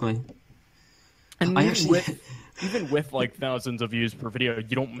 exactly. And even with like thousands of views per video,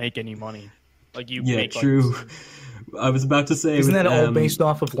 you don't make any money. Like you make true. I was about to say, isn't that all based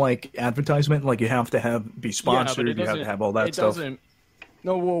off of like advertisement? Like you have to be sponsored, but you have to have all that stuff.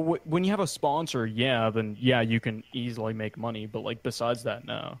 No, well, when you have a sponsor, then you can easily make money. But like besides that,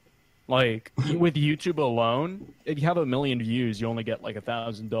 no. Like with YouTube alone, if you have 1 million views, you only get like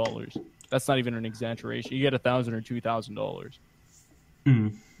 $1,000. That's not even an exaggeration. You get $1,000 or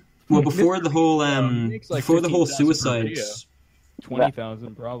 $2,000. Well, before the whole before the whole 15,000 suicide,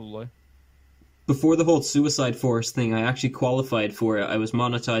 20,000 probably. Before the whole suicide forest thing, I actually qualified for it. I was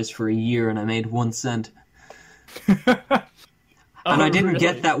monetized for a year, and I made 1 cent. And I didn't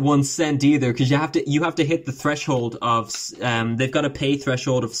get that 1 cent either, because you have to hit the threshold of they've got a pay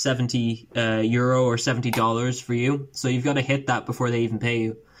threshold of €70 or $70 for you. So you've got to hit that before they even pay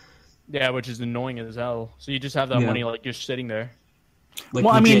you. Yeah, which is annoying as hell. So you just have that money like just sitting there. Like,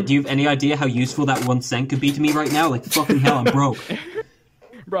 well, legit, do you have any idea how useful that 1 cent could be to me right now? Like, fucking hell, I'm broke.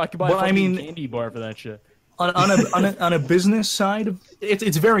 Bro, I could buy a candy bar for that shit. On a business side,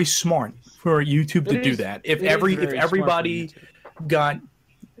 it's very smart for YouTube to do that. If everybody got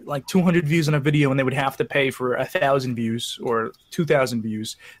like 200 views on a video and they would have to pay for 1,000 views or 2,000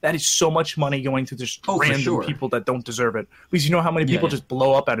 views, that is so much money going to just random people that don't deserve it. Because you know how many people just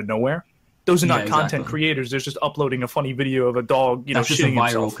blow up out of nowhere? Those are not content creators. They're just uploading a funny video of a dog, That's just shitting a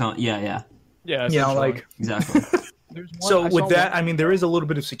viral himself. Yeah, exactly. So with that, I mean, there is a little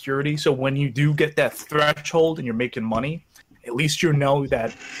bit of security. So when you do get that threshold and you're making money, at least you know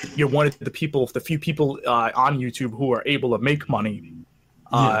that you're one of the few people on YouTube who are able to make money.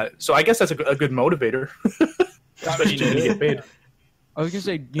 So I guess that's a good motivator, especially to get paid. I was gonna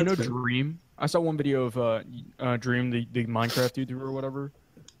say, Dream? I saw one video of Dream, the Minecraft YouTuber or whatever.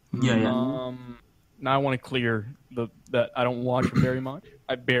 Yeah. Now I want to clear that I don't watch him very much.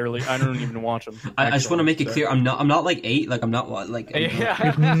 I don't even watch him. I just want to make it clear, I'm not like 8, like I'm not like.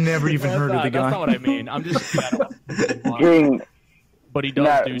 You've never even heard of the guy. That's not what I mean. I'm just. But he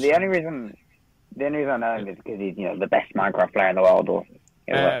does do. The only reason I know him is because he's the best Minecraft player in the world, or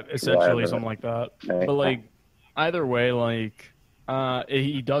essentially something like that. But like either way, like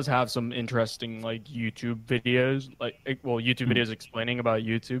he does have some interesting like YouTube videos, YouTube videos explaining about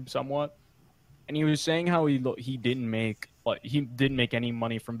YouTube somewhat. And he was saying how he didn't make any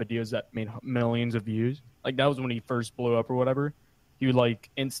money from videos that made millions of views. Like that was when he first blew up or whatever. He like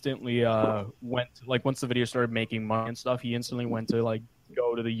instantly went like once the video started making money and stuff, he instantly went to like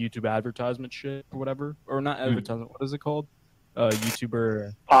go to the YouTube advertisement shit or whatever, or not advertisement. What is it called?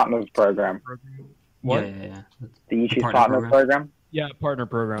 YouTuber Partners program. What? Yeah. The YouTube Partner program. Yeah, partner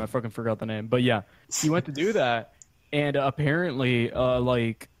program. I fucking forgot the name, but yeah, he went to do that, and apparently,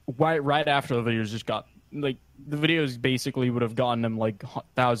 right after the videos just got the videos basically would have gotten him like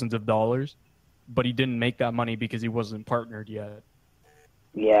thousands of dollars, but he didn't make that money because he wasn't partnered yet.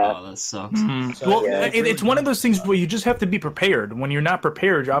 Yeah. Oh, that sucks. So, well, it's one of those things where you just have to be prepared. When you're not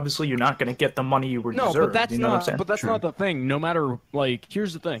prepared, obviously you're not going to get the money you were deserved. But that's not the thing. No matter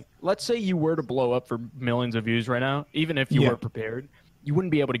here's the thing. Let's say you were to blow up for millions of views right now, even if you were prepared, you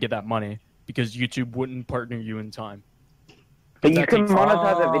wouldn't be able to get that money because YouTube wouldn't partner you in time. But you can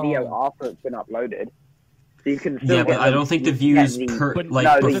monetize a video after it's been uploaded. So you can still but I don't think the views before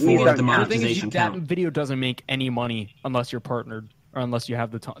the monetization count. That video doesn't make any money unless you're partnered. Or unless you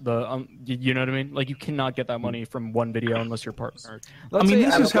have you know what I mean? Like, you cannot get that money from one video unless you're partnered.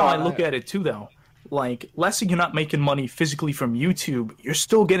 This is how I look at it, too, though. Like, let's say you're not making money physically from YouTube, you're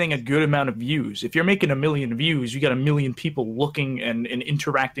still getting a good amount of views. If you're making 1 million views, you got 1 million people looking and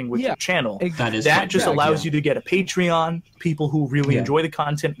interacting with your channel. That just allows you to get a Patreon. People who really enjoy the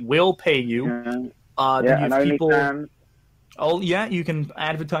content will pay you. OnlyFans. Oh, yeah, you can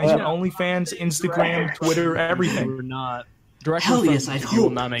advertise on OnlyFans, Instagram, Twitter, everything. We're not... Hell yes, I you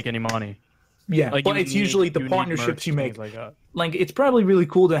will not make any money. Yeah, but it's usually the partnerships you make. Like, it's probably really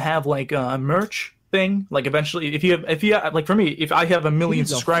cool to have like a merch thing. Like, eventually, if you have, like, for me, if I have 1 million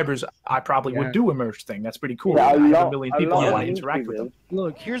subscribers, I probably would do a merch thing. That's pretty cool. Yeah, I have 1 million people I want to interact with them.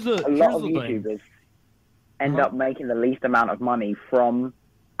 Look, here's the YouTubers end up making the least amount of money from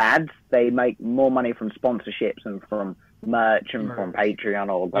ads. They make more money from sponsorships and from merch and from Patreon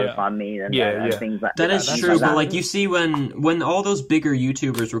or GoFundMe and things like that. That is true, but like you see when all those bigger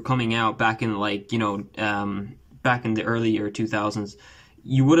YouTubers were coming out back in back in the earlier 2000s,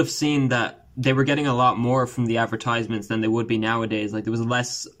 you would have seen that they were getting a lot more from the advertisements than they would be nowadays. Like, there was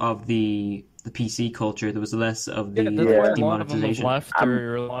less of the PC culture, there was less of the demonetization.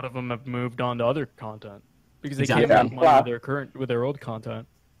 A lot of them have moved on to other content because they can't make money with their old content.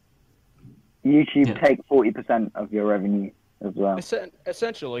 YouTube take 40% of your revenue as well.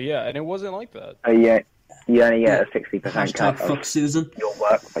 Essentially, yeah, and it wasn't like that. You only get a 60% cut fuck Susan. Your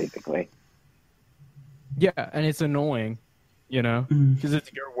work, basically. Yeah, and it's annoying, you know, because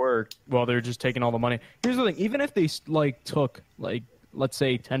it's your work while they're just taking all the money. Here's the thing: even if they like took like let's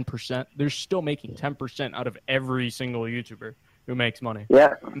say 10%, they're still making 10% out of every single YouTuber who makes money.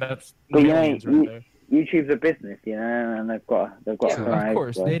 Yeah, that's but millions right there. YouTube's a business, you know, and they've got to thrive. Of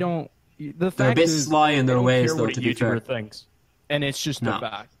course, so. they don't. They're a bit sly in their ways, though. What a to be fair, thinks, and it's just a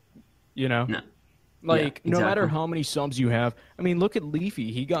fact, you know. No. Like, yeah, no exactly. matter how many subs you have, I mean, look at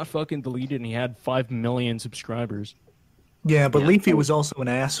Leafy. He got fucking deleted and he had 5 million subscribers. Yeah, but Leafy was also an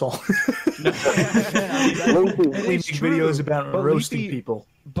asshole. He makes videos about roasting people.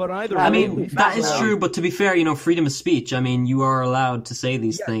 But either I way, mean, that is true, but to be fair, you know, freedom of speech, I mean, you are allowed to say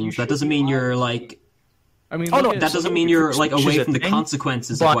these things. That doesn't mean you're, like... I mean, that doesn't mean you're, like, away from the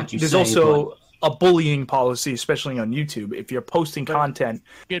consequences of what you say. There's also a bullying policy, especially on YouTube. If you're posting content,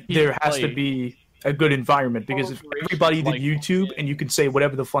 there has to be a good environment, because if everybody did YouTube and you can say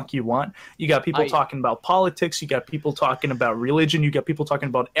whatever the fuck you want, you got people talking about politics, you got people talking about religion, you got people talking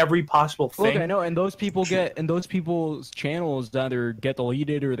about every possible thing. Look, I know, and those people those people's channels either get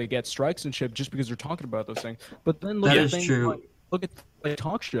deleted or they get strikes and shit just because they're talking about those things. But then look at things look at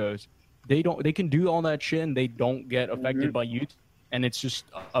talk shows. They can do all that shit and they don't get affected by YouTube, and it's just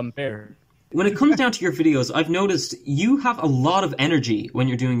unfair. When it comes down to your videos, I've noticed you have a lot of energy when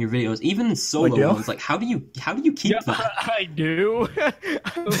you're doing your videos, even solo ones. Like, how do you keep that? I do. I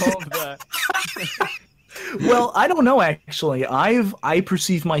love that. Well, I don't know, actually. I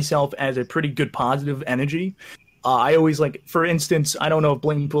perceive myself as a pretty good positive energy. I always, like, for instance, I don't know if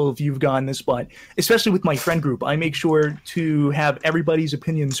Blamefull, if you've gotten this, but especially with my friend group, I make sure to have everybody's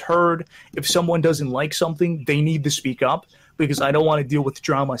opinions heard. If someone doesn't like something, they need to speak up, because I don't want to deal with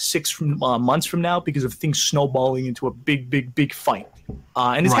drama 6 months from now because of things snowballing into a big fight.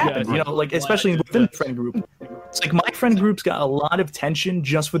 And it's happened, you know, like, especially within the friend group. It's like my friend group's got a lot of tension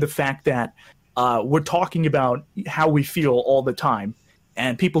just for the fact that we're talking about how we feel all the time.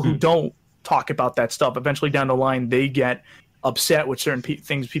 And people who don't talk about that stuff, eventually down the line, they get upset with certain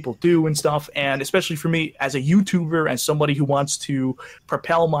things people do and stuff. And especially for me as a YouTuber, as somebody who wants to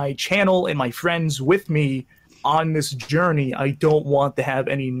propel my channel and my friends with me on this journey, I don't want to have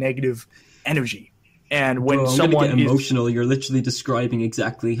any negative energy. And when someone gonna get emotional, you're literally describing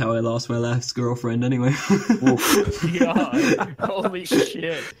exactly how I lost my last girlfriend anyway. God, holy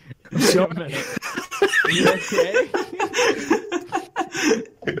shit. So, are you okay?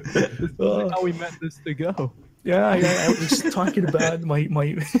 This is how we meant this to go. Yeah, I was talking about my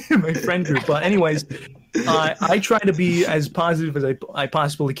my friend group. But anyways, I try to be as positive as I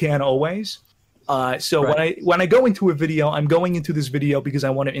possibly can always. So when I go into a video, I'm going into this video because I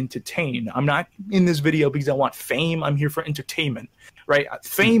want to entertain. I'm not in this video because I want fame. I'm here for entertainment, right?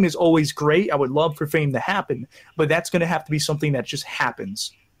 Fame is always great. I would love for fame to happen, but that's going to have to be something that just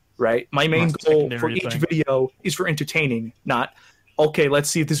happens, right? My main goal for each video is for entertaining, not, okay, let's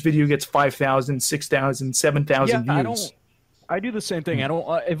see if this video gets 5,000, 6,000, 7,000 views. I do the same thing. I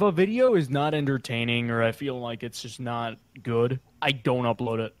don't. If a video is not entertaining or I feel like it's just not good, I don't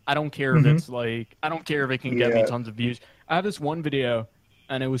upload it. I don't care if it's like. I don't care if it can get me tons of views. I have this one video,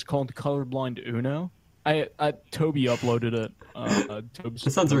 and it was called Colorblind Uno. Toby uploaded it.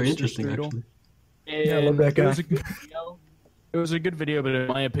 That sounds very interesting, actually. Yeah, I love that guy. It was a good video, but in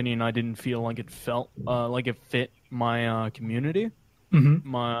my opinion, I didn't feel like it felt like it fit my community.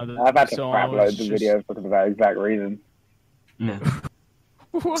 I've had to crap-load the videos because of that exact reason. No.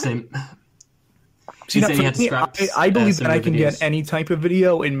 Same. See, I believe that I can get any type of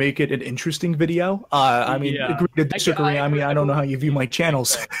video and make it an interesting video. I mean, agree to disagree. I don't know how you view my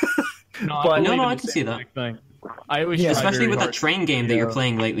channels. But no, I can see that. I always, especially with that train game that you're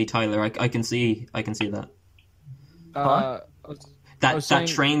playing lately, Tyler. I can see that. That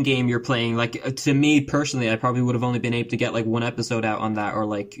train game you're playing, like, to me personally, I probably would have only been able to get like one episode out on that, or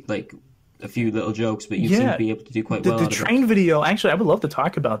like a few little jokes, but you seem to be able to do quite well. The train video, actually, I would love to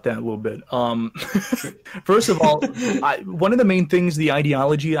talk about that a little bit. First of all, one of the main things, the idea I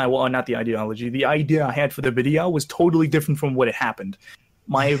had for the video was totally different from what it happened.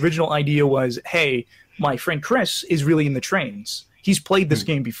 My original idea was, hey, my friend Chris is really in the trains. He's played this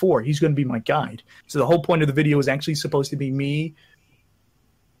game before. He's going to be my guide. So the whole point of the video is actually supposed to be me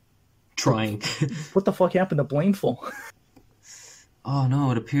trying. What the fuck happened to Blamefull? Oh no,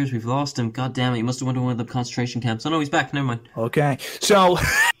 it appears we've lost him. God damn it, he must have went to one of the concentration camps. Oh no, he's back. Never mind. Okay, so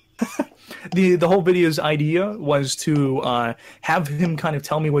the whole video's idea was to have him kind of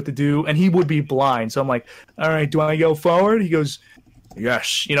tell me what to do, and he would be blind. So I'm like, all right, do I go forward? He goes,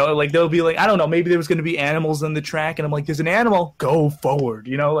 yes. You know, like, they'll be like, I don't know, maybe there was going to be animals on the track, and I'm like, there's an animal, go forward.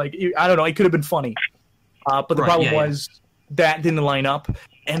 You know, like, I don't know, it could have been funny. But the problem was that didn't line up.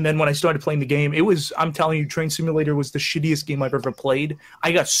 And then when I started playing the game, I'm telling you, Train Simulator was the shittiest game I've ever played.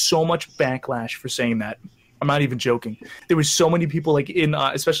 I got so much backlash for saying that. I'm not even joking. There was so many people like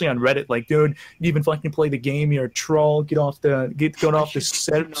especially on Reddit, like, dude, you even fucking play the game, you're a troll, get off the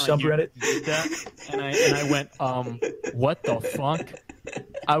subreddit. And I went, what the fuck?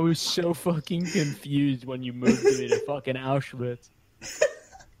 I was so fucking confused when you moved me to fucking Auschwitz.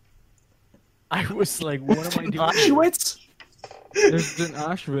 I was like, what am I doing? Auschwitz? There's an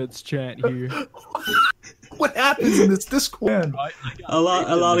Auschwitz chat here. What happens in this Discord? A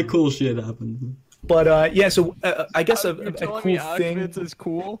lot of cool shit happens. But yeah, so I guess a cool thing. Auschwitz is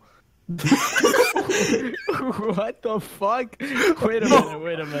cool. What the fuck? Wait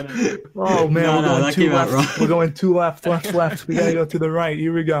a minute. Oh man, no, that came out wrong. We're going two left. We gotta go to the right.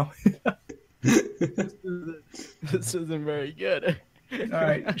 Here we go. This isn't very good. All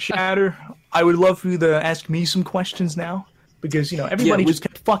right, Shatter. I would love for you to ask me some questions now. Because, everybody just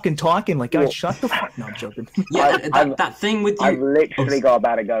kept fucking talking. Like, guys, shut the fuck. No, I'm joking. Yeah, that thing with you. I've literally got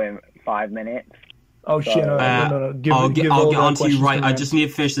about to go in 5 minutes. Oh, shit. No. I'll get on to you right. I just need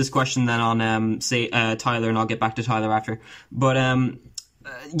to finish this question then on, Tyler, and I'll get back to Tyler after. But,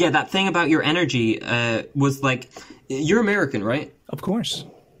 yeah, that thing about your energy was like, you're American, right? Of course.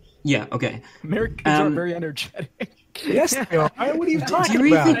 Yeah, okay. Americans are very energetic. Yes, they are. What are you talking about? Do you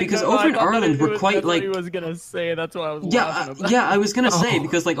really think? Because over in Ireland, we're quite like. He was gonna say that's what I was. Yeah, I was gonna say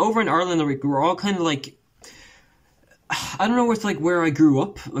because like over in Ireland, we're all kind of like. I don't know where it's like where I grew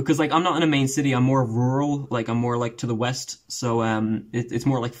up because like I'm not in a main city. I'm more rural. Like I'm more like to the west. So it's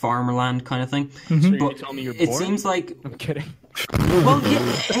more like farmerland kind of thing. Mm-hmm. So but you tell me you're bored? It seems like I'm kidding. Well, yeah,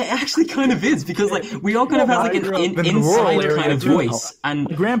 it actually kind of is because like we all kind of have like an inside kind of voice. And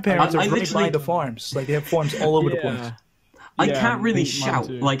my grandparents are right by the farms. Like they have farms all over the place. I can't really shout.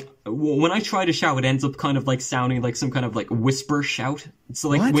 Like when I try to shout, it ends up kind of like sounding like some kind of like whisper shout. So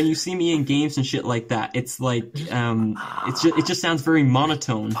like when you see me in games and shit like that, it's like it just sounds very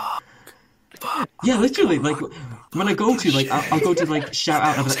monotone. Yeah, literally. Like when I go to like I'll go to like shout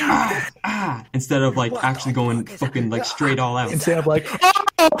out and I'll be like instead of like actually going fucking like straight all out. Instead of like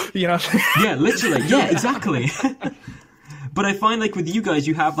Yeah, literally. Yeah, exactly. But I find like with you guys,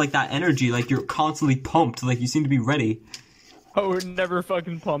 you have like that energy. Like you're constantly pumped. Like you seem to be ready. Oh, we're never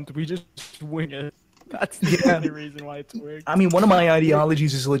fucking pumped. We just wing it. That's the only reason why it's weird. I mean, one of my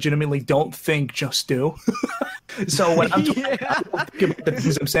ideologies is legitimately don't think, just do. So when I'm talking about the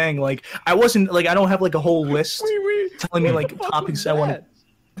things I'm saying, like, I wasn't, like, I don't have, like, a whole list telling me, like, topics I want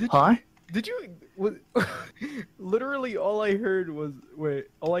to... Huh? Did you... Literally, all I heard was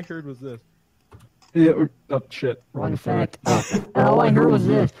this. Yeah, oh, shit. Wrong fact. All I heard was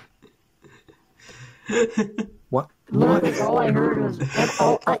this. What? Literally, all I heard was...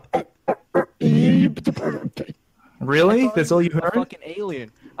 Really? That's all you heard? Fucking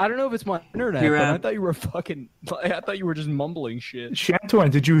alien. I don't know if it's my internet, but I thought you were fucking... I thought you were just mumbling shit. Shantor,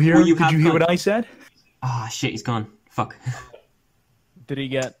 did you hear what I said? Ah, shit, he's gone. Fuck. Did he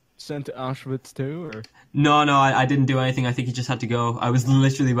get sent to Auschwitz too, or...? No, I didn't do anything. I think he just had to go. I was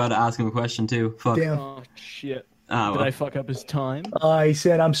literally about to ask him a question too. Fuck. Damn. Oh, shit. Well. Did I fuck up his time? He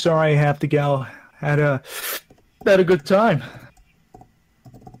said, I'm sorry, I have to go. Had a good time.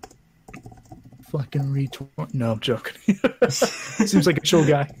 Fucking retort. No, I'm joking. Seems like a chill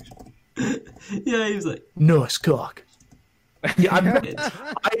guy. Yeah, he was like... Nice cock. Yeah,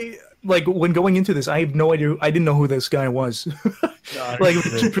 I like, when going into this, I have no idea. I didn't know who this guy was. Like,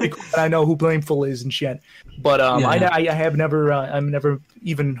 it's pretty cool. I know who Blamefull is and shit. But I have never, I've never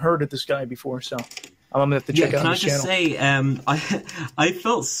even heard of this guy before, so... I'm gonna have to check out his channel. Can I just say, I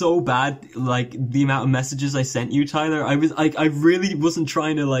felt so bad, like, the amount of messages I sent you, Tyler. I was, like, I really wasn't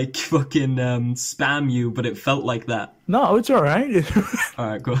trying to, like, fucking, spam you, but it felt like that. No, it's alright.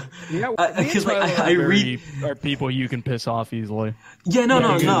 Alright, cool. Yeah, because, like, I read... are people you can piss off easily. Yeah, no,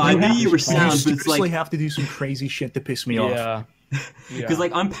 I knew you were sound, but it's like... You have to do some crazy shit to piss me off. Yeah. Because,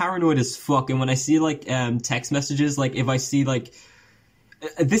 like, I'm paranoid as fuck, and when I see, like, text messages, like, if I see, like...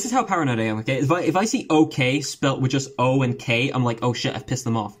 This is how paranoid I am, okay? If I see OK spelt with just O and K, I'm like, oh shit, I've pissed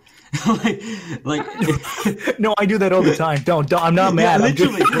them off. like No, I do that all the time. Don't. I'm not mad. Yeah,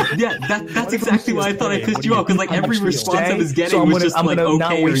 literally. Yeah, that's exactly why I thought I pissed you off, because like every response I was getting was just like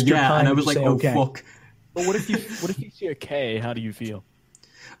okay or yeah, and I was like, oh fuck. But what if you see a K? How do you feel?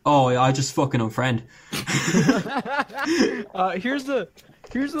 Oh, I just fucking unfriend. Here's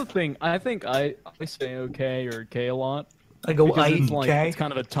the thing. I think I say okay or K a lot. I go it's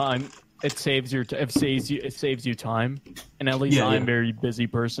kind of a time. It saves you time, and at least I'm a very busy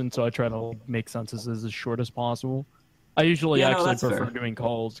person, so I try to make sentences as short as possible. I usually prefer doing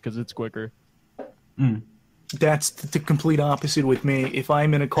calls because it's quicker. Mm. That's the complete opposite with me. If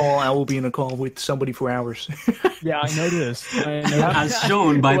I'm in a call, I will be in a call with somebody for hours. Yeah, I noticed. As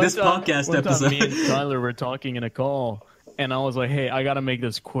shown by this podcast one episode. time me and Tyler were talking in a call, and I was like, "Hey, I gotta make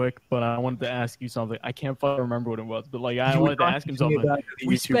this quick, but I wanted to ask you something. I can't fucking remember what it was, but like, I wanted to ask him something.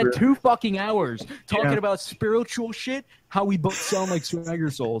 We spent 2 fucking hours talking about spiritual shit, how we both sound like Swagger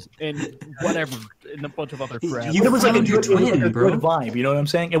Souls, and whatever, and a bunch of other crap. It was like a good bro. vibe, you know what I'm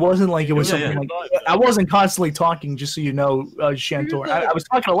saying? It wasn't like it was something like... I wasn't constantly talking, just so you know, Shantor. I was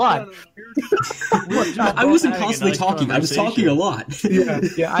talking a lot. I wasn't constantly talking. I was talking a lot.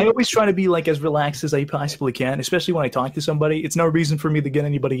 Yeah. I always try to be like as relaxed as I possibly can, especially when I talk to somebody. It's no reason for me to get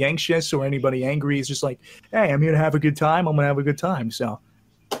anybody anxious or anybody angry. It's just like, hey, I'm here to have a good time. I'm going to have a good time, so...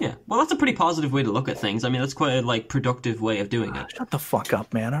 Yeah, well, that's a pretty positive way to look at things. I mean, that's quite a productive way of doing it. Shut the fuck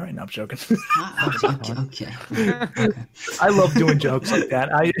up, man. All right, no, I'm joking. Okay. I love doing jokes like that.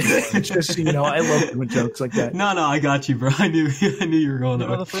 Just so you know, I love doing jokes like that. No, I got you, bro. I knew you were going that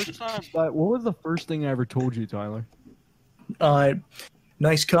way. The first time, what was the first thing I ever told you, Tyler?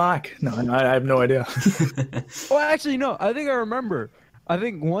 Nice cock. No, I have no idea. Well, actually, no. I think I remember. I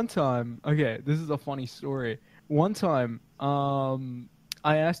think one time. Okay, this is a funny story. One time,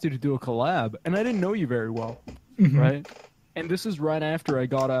 I asked you to do a collab, and I didn't know you very well, right? And this is right after I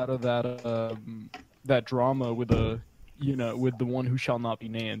got out of that drama with the one who shall not be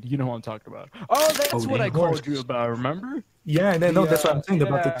named. You know what I'm talking about? Oh, that's what I called you about. Remember? Yeah, no, that's what I'm saying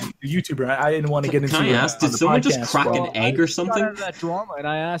about the YouTuber. I didn't want to get into. Can I ask? Did someone just crack an egg or something? I got out of that drama, and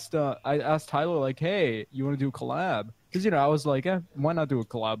I asked Tyler like, "Hey, you want to do a collab?" Because I was like, why not do a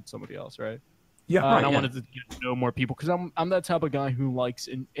collab with somebody else, right? Yeah, and I wanted to get to know more people because I'm that type of guy who likes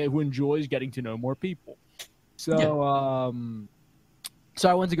and who enjoys getting to know more people. So so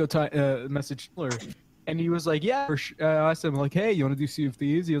I went to go message Tyler, and he was like, "Yeah." I asked him like, "Hey, you want to do Sea of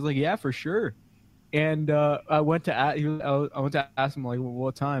Thieves?" He was like, "Yeah, for sure." And I went to ask him like, well,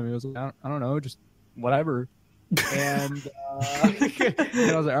 what time? He was like, "I don't know, just whatever." And and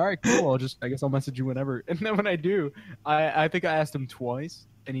I was like, all right, cool. I guess I'll message you whenever. And then when I do, I think I asked him twice,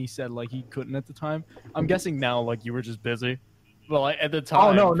 and he said like he couldn't at the time. I'm guessing now like you were just busy. Well, at the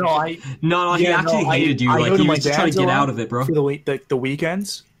time. Oh no, he actually hated you. Like he was just trying to get out of it, bro. For the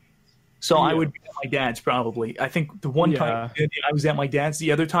weekends. So I would be at my dad's probably. I think the one time I was at my dad's.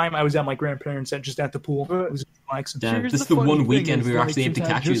 The other time I was at my grandparents' just at the pool. It was relaxing. Damn, this is the one weekend we were actually able to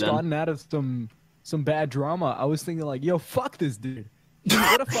catch you then. Gotten out of some bad drama. I was thinking like, yo, fuck this dude.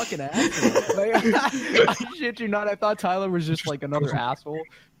 What a fucking asshole. I shit you not. I thought Tyler was just like another asshole.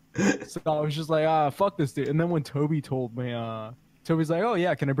 So I was just like, fuck this dude. And then when Toby told me, Toby's like, oh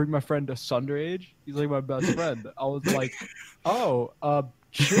yeah, can I bring my friend Asundersage? He's like my best friend. I was like, oh,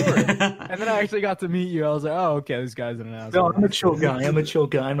 sure. And then I actually got to meet you. I was like, oh, okay, this guy's an asshole. No, I'm a chill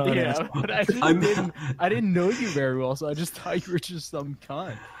guy. I'm not an asshole. But I didn't know you very well, so I just thought you were just some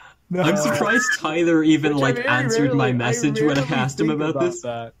cunt. No. I'm surprised Tyler even answered my message when I asked him about this.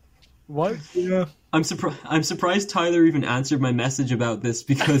 What? Yeah. I'm surprised Tyler even answered my message about this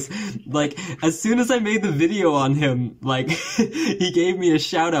because, like, as soon as I made the video on him, like, he gave me a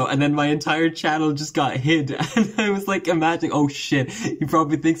shout out and then my entire channel just got hid. And I was like, imagining, oh shit, he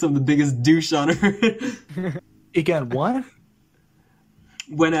probably thinks I'm the biggest douche on earth. Again, what?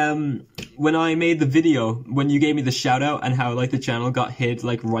 When I made the video, when you gave me the shout out and how, like, the channel got hid,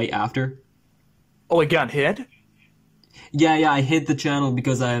 like, right after. Oh, it got hid? Yeah, I hid the channel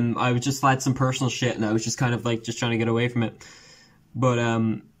because I was just had some personal shit and I was just kind of like just trying to get away from it. But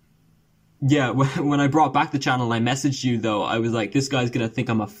yeah, when I brought back the channel and I messaged you though, I was like, this guy's gonna think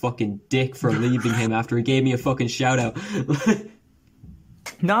I'm a fucking dick for leaving him after he gave me a fucking shout out.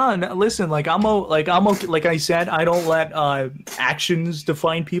 No, listen, like I'm okay. Like I said, I don't let actions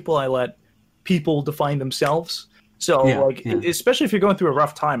define people. I let people define themselves. So, especially if you're going through a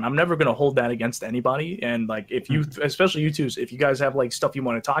rough time, I'm never going to hold that against anybody. And, like, if you, especially you two, if you guys have, like, stuff you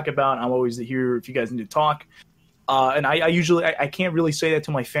want to talk about, I'm always here if you guys need to talk. And I usually, I can't really say that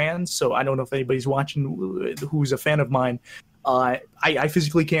to my fans, so I don't know if anybody's watching who's a fan of mine. I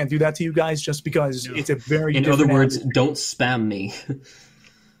physically can't do that to you guys just because it's a very In other words, don't spam me.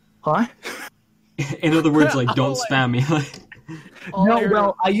 Huh? In other words, like, don't spam me. No,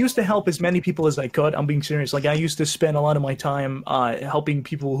 well, I used to help as many people as I could. I'm being serious. Like, I used to spend a lot of my time helping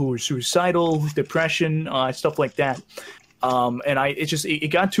people who were suicidal, depression, stuff like that. And it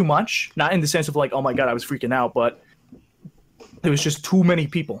got too much. Not in the sense of like, oh my god, I was freaking out, but there was just too many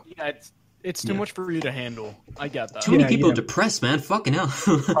people. Yeah, it's too much for you to handle. I get that. Too many people depressed, man. Fucking hell.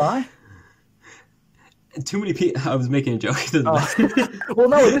 Huh? Too many people. I was making a joke. Well,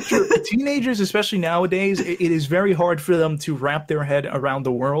 no, it is true. Teenagers, especially nowadays, it is very hard for them to wrap their head around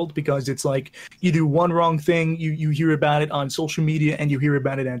the world because it's like you do one wrong thing, you hear about it on social media, and you hear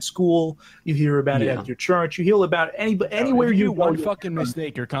about it at school, you hear about it at your church, you hear about it anywhere if you you do one go. fucking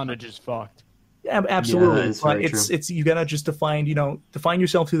mistake, you're kind of just fucked. Yeah, absolutely. Yeah, but it's you gotta just define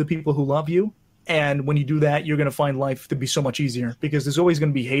yourself to the people who love you. And when you do that, you're going to find life to be so much easier because there's always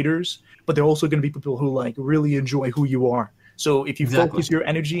going to be haters, but there are also going to be people who like really enjoy who you are. So if you focus your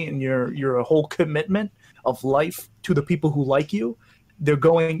energy and your whole commitment of life to the people who like you,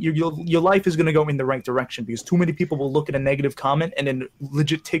 your life is going to go in the right direction because too many people will look at a negative comment and then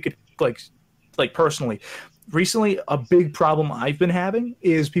legit take it like personally. Recently, a big problem I've been having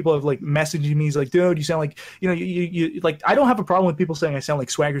is people have like messaging me. He's like, dude, you sound like, you like, I don't have a problem with people saying I sound like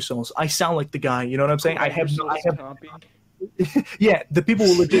Swagger Souls. I sound like the guy, you know what I'm saying? I have yeah, the people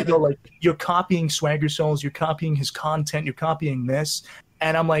will legit go like, you're copying Swagger Souls, you're copying his content, you're copying this.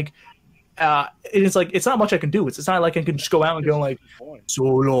 And I'm like, it's like, it's not much I can do. It's not like I can just go out and go like, so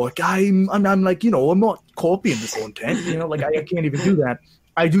like, I'm like, I'm not copying the content, like I can't even do that.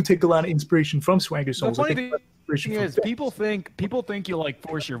 I do take a lot of inspiration from Swagger Souls. The funny thing is, people think you like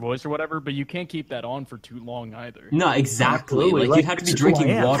force your voice or whatever, but you can't keep that on for too long either. No, exactly. Like you'd have to be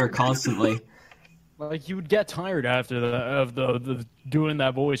drinking water constantly. Like you would get tired after the doing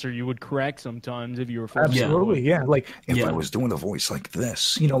that voice, or you would crack sometimes if you were forced. Absolutely, yeah. Like if I was doing the voice like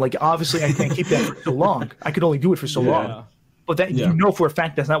this, like obviously I can't keep that for so long. I could only do it for so long. But that for a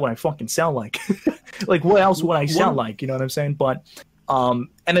fact that's not what I fucking sound like. Like what else would I sound like? You know what I'm saying? But and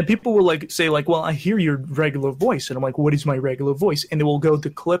then people will like say like, well, I hear your regular voice. And I'm like, what is my regular voice? And it will go to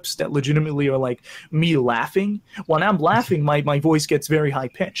clips that legitimately are like me laughing. When I'm laughing, my voice gets very high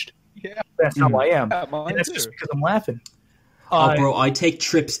pitched. Yeah. That's how I am. Yeah, and that's just because I'm laughing. Bro, I take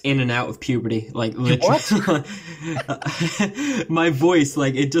trips in and out of puberty. Like, literally. My voice,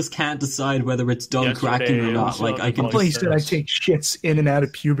 like, it just can't decide whether it's done cracking or not. Like, I can. Please said I take shits in and out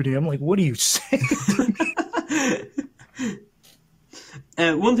of puberty. I'm like, what are you saying?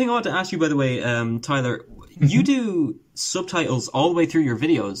 One thing I want to ask you, by the way, Tyler, you do subtitles all the way through your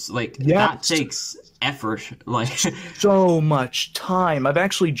videos. Like, that takes effort. Like, so much time. I've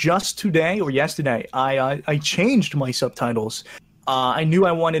actually just today or yesterday, I changed my subtitles. I knew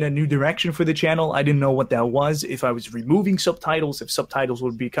I wanted a new direction for the channel. I didn't know what that was. If I was removing subtitles, if subtitles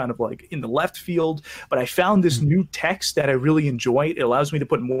would be kind of like in the left field. But I found this new text that I really enjoy. It allows me to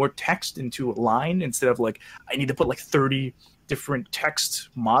put more text into a line instead of like, I need to put like 30 different text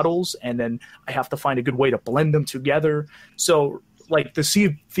models, and then I have to find a good way to blend them together. So like the Sea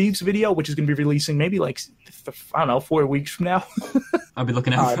of Thieves video, which is going to be releasing maybe like, I don't know, 4 weeks from now. I'll be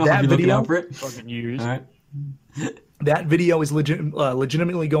looking out for it. Fucking years. All right. That video is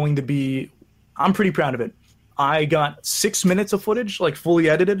legitimately going to be, I'm pretty proud of it. I got 6 minutes of footage, like fully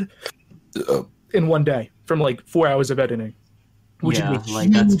edited in one day from like 4 hours of editing, which is a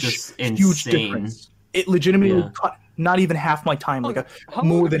that's just huge difference. It legitimately cut not even half my time, like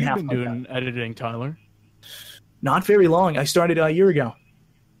more than half. How long have you been doing editing, Tyler? Not very long. I started a year ago.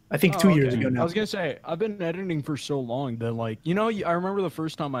 I think 2 years ago now. I was gonna say I've been editing for so long that like I remember the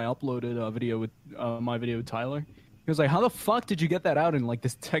first time I uploaded a video with my video with Tyler. He was like, "How the fuck did you get that out in like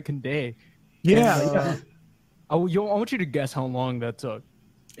this second day?" Yeah. I want you to guess how long that took.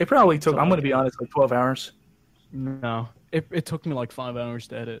 It probably took. I'm gonna be honest, like 12 hours. No, it took me like 5 hours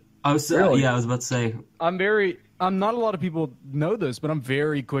to edit. I was about to say. I'm not a lot of people know this, but I'm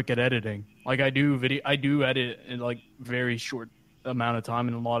very quick at editing. Like I do edit in like very short amount of time,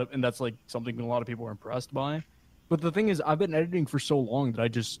 and that's like something a lot of people are impressed by. But the thing is, I've been editing for so long that I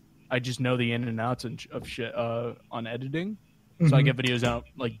just know the in and outs of shit on editing. Mm-hmm. So I get videos out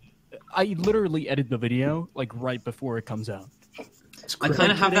like I literally edit the video like right before it comes out. I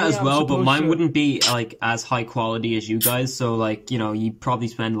kind of have that as well, but mine wouldn't be like as high quality as you guys. So like you probably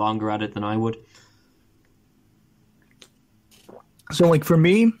spend longer at it than I would. So like for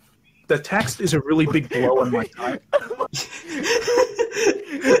me, the text is a really big blow on my time.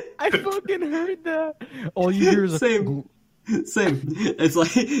 I fucking heard that. All you hear is same. It's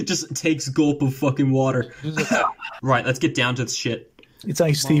like just takes a gulp of fucking water. Right, let's get down to this shit. It's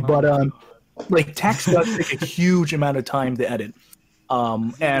iced tea, but like text does take a huge amount of time to edit.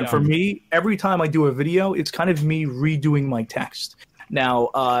 For me, every time I do a video, it's kind of me redoing my text. Now,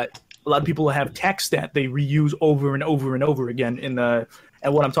 a lot of people have text that they reuse over and over and over again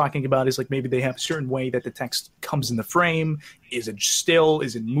and what I'm talking about is like maybe they have a certain way that the text comes in the frame. Is it still?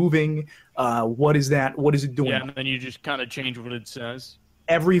 Is it moving? What is that? What is it doing? Yeah, and then you just kind of change what it says.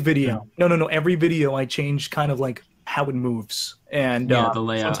 Every video. No. Every video I change kind of like how it moves, and the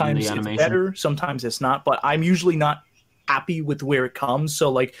layout and sometimes the animation. it's better, sometimes it's not. But I'm usually not happy with where it comes.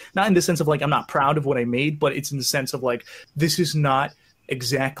 So like, not in the sense of like I'm not proud of what I made, but it's in the sense of like this is not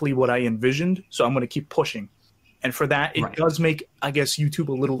exactly what I envisioned. So I'm going to keep pushing. And for that, it does make, I guess, YouTube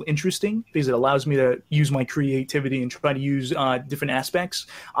a little interesting because it allows me to use my creativity and try to use different aspects.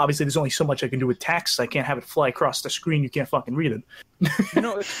 Obviously, there's only so much I can do with text. I can't have it fly across the screen. You can't fucking read it.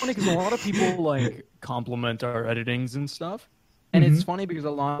 It's funny because a lot of people like compliment our editings and stuff, and it's funny because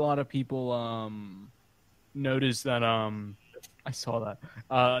a lot of people notice that I saw that.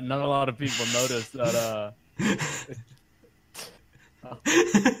 Not a lot of people notice that.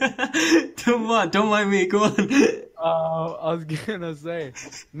 Don't mind me. Go on. I was gonna say,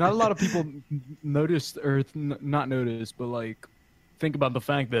 not a lot of people noticed or not noticed, but like think about the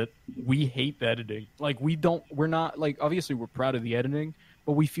fact that we hate the editing. Like we're not like obviously we're proud of the editing,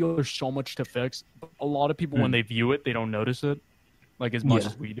 but we feel there's so much to fix. A lot of people when they view it, they don't notice it like as much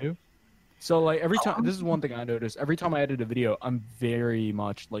as we do. So like every time, this is one thing I noticed. Every time I edit a video, I'm very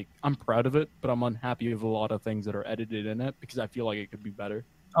much like I'm proud of it, but I'm unhappy with a lot of things that are edited in it because I feel like it could be better.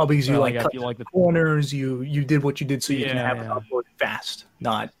 Oh, because you I cut feel like the corners, you did what you did so you can have it upload fast,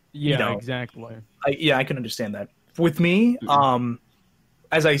 not exactly. I can understand that. With me,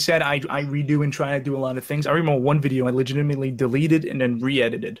 as I said, I redo and try to do a lot of things. I remember one video I legitimately deleted and then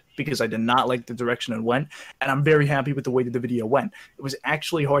re-edited because I did not like the direction it went, and I'm very happy with the way that the video went. It was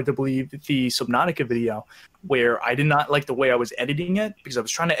actually hard to believe that the Subnautica video, where I did not like the way I was editing it because I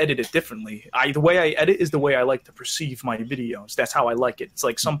was trying to edit it differently. The way I edit is the way I like to perceive my videos. That's how I like it. It's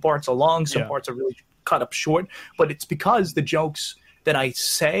like some parts are long, some parts are really cut up short, but it's because the jokes that I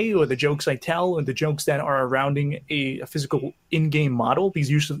say or the jokes I tell or the jokes that are surrounding a physical in-game model, because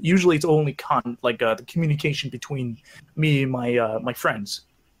usually it's only the communication between me and my friends.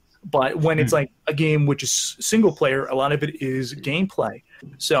 But when it's like a game which is single player, a lot of it is gameplay.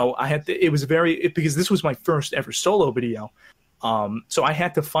 So I had to, because this was my first ever solo video. So I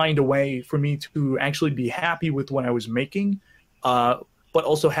had to find a way for me to actually be happy with what I was making, but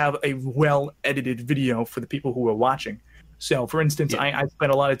also have a well-edited video for the people who were watching. So, for instance, I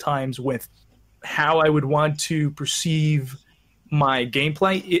spent a lot of times with how I would want to perceive my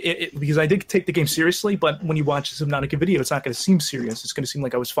gameplay, because I did take the game seriously, but when you watch a Subnautica video, it's not going to seem serious. It's going to seem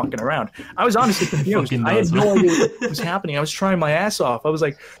like I was fucking around. I was honestly confused. I had no idea what was happening. I was trying my ass off. I was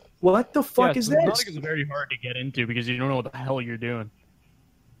like, what the fuck is this? Subnautica is very hard to get into because you don't know what the hell you're doing.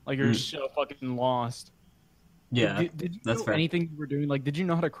 Like, you're so fucking lost. Yeah, did you that's know fair. anything you were doing? Like, did you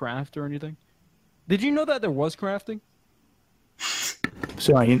know how to craft or anything? Did you know that there was crafting?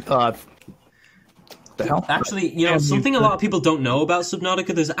 Sorry, the hell? Actually, something a lot of people don't know about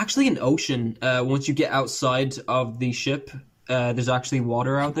Subnautica, there's actually an ocean. Once you get outside of the ship, there's actually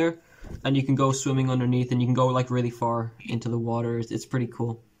water out there, and you can go swimming underneath, and you can go like really far into the water. It's pretty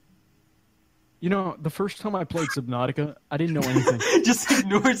cool. You know, the first time I played Subnautica, I didn't know anything. Just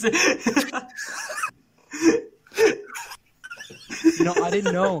ignores it. I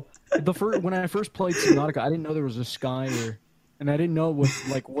didn't know. When I first played Subnautica, I didn't know there was a sky and I didn't know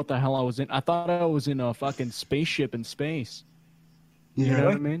what the hell I was in. I thought I was in a fucking spaceship in space. You know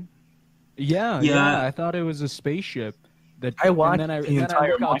what I mean? Yeah. I thought it was a spaceship. I watched and then I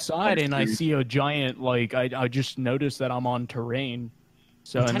look outside and I see a giant. Like I just noticed that I'm on terrain.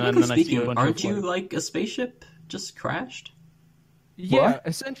 So and then I see a bunch aren't of, you like a spaceship just crashed? Yeah, What?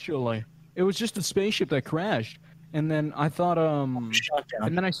 essentially, it was just a spaceship that crashed. And then I thought, and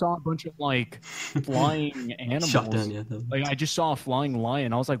then I saw a bunch of like flying animals. Shut down, yeah. Like I just saw a flying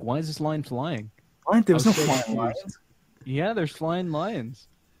lion. I was like, "Why is this lion flying?" What? There was no so flying confused. lions. Yeah, there's flying lions.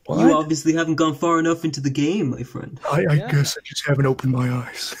 What? You obviously haven't gone far enough into the game, my friend. I guess I just haven't opened my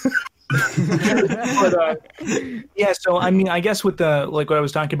eyes. But, so I mean, I guess with what I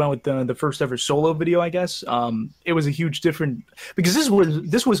was talking about with the first ever solo video, I guess it was a huge different, because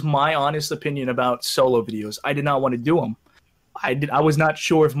this was my honest opinion about solo videos. I did not want to do them. I was not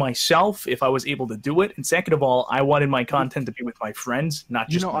sure of myself if I was able to do it, and second of all, I wanted my content to be with my friends, not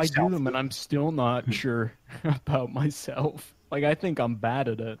just myself. I do them, and I'm still not sure about myself. Like I think I'm bad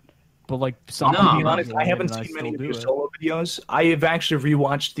at it. But like, to be honest, I haven't seen many of your solo videos. I have actually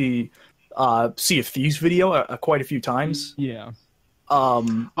rewatched the Sea of Thieves video quite a few times. Yeah.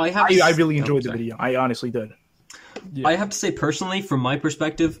 I really enjoyed the video. I honestly did. Yeah. I have to say personally, from my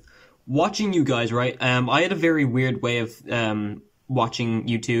perspective, watching you guys, right? I had a very weird way of watching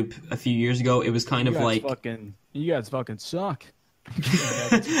YouTube a few years ago. It was kind of like you guys fucking suck.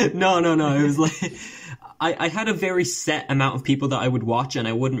 No. It was like I had a very set amount of people that I would watch, and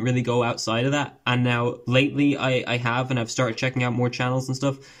I wouldn't really go outside of that. And now lately, I have, and I've started checking out more channels and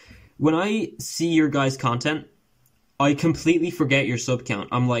stuff. When I see your guys' content, I completely forget your sub count.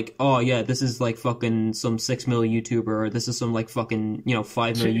 I'm like, oh yeah, this is like fucking some 6 mil YouTuber, or this is some like fucking 5 mil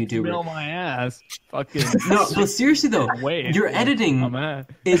YouTuber. Mill my ass. Fucking. No, but seriously though, Wait, your editing I'm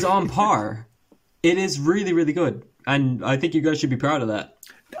is on par. It is really, really good, and I think you guys should be proud of that.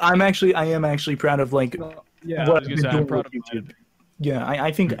 I am actually proud of like Yeah, what I was gonna say, I'm proud of YouTube. mine. Yeah,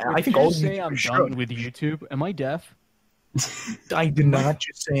 I think Did all you say I'm YouTubers done should. with YouTube? Am I deaf? I did not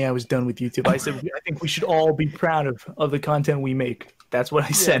just say I was done with YouTube. I said I think we should all be proud of the content we make. That's what I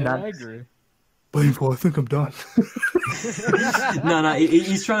said. Yeah, Not I agree. Blamefull, I think I'm done. No,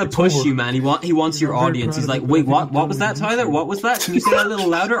 he's trying to push you, man. He wants your audience. He's like, wait, what? What was that, Tyler? What was that? Can you say that a little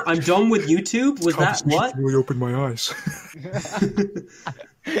louder? I'm done with YouTube. Was that what? Really opened my eyes.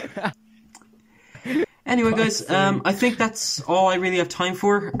 Anyway, guys, I think that's all I really have time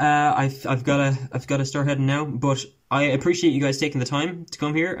for. I've gotta start heading now, but I appreciate you guys taking the time to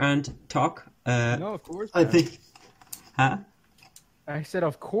come here and talk. No, of course. I Man. think. Huh? I said,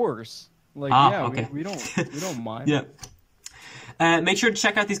 of course. Like, Okay. we don't mind. Yeah. Make sure to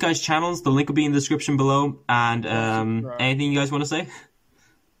check out these guys' channels. The link will be in the description below. And anything you guys want to say?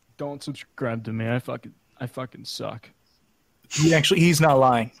 Don't subscribe to me. I fucking suck. He's not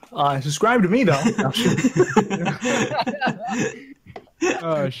lying. Subscribe to me though.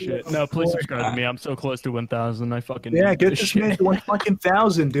 Oh shit! No, please subscribe to me. I'm so close to 1,000. I fucking Yeah, get this man to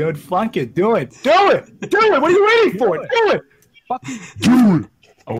 1,000, dude. Fuck it, do it. What are you waiting for? Do it. Fucking Do it.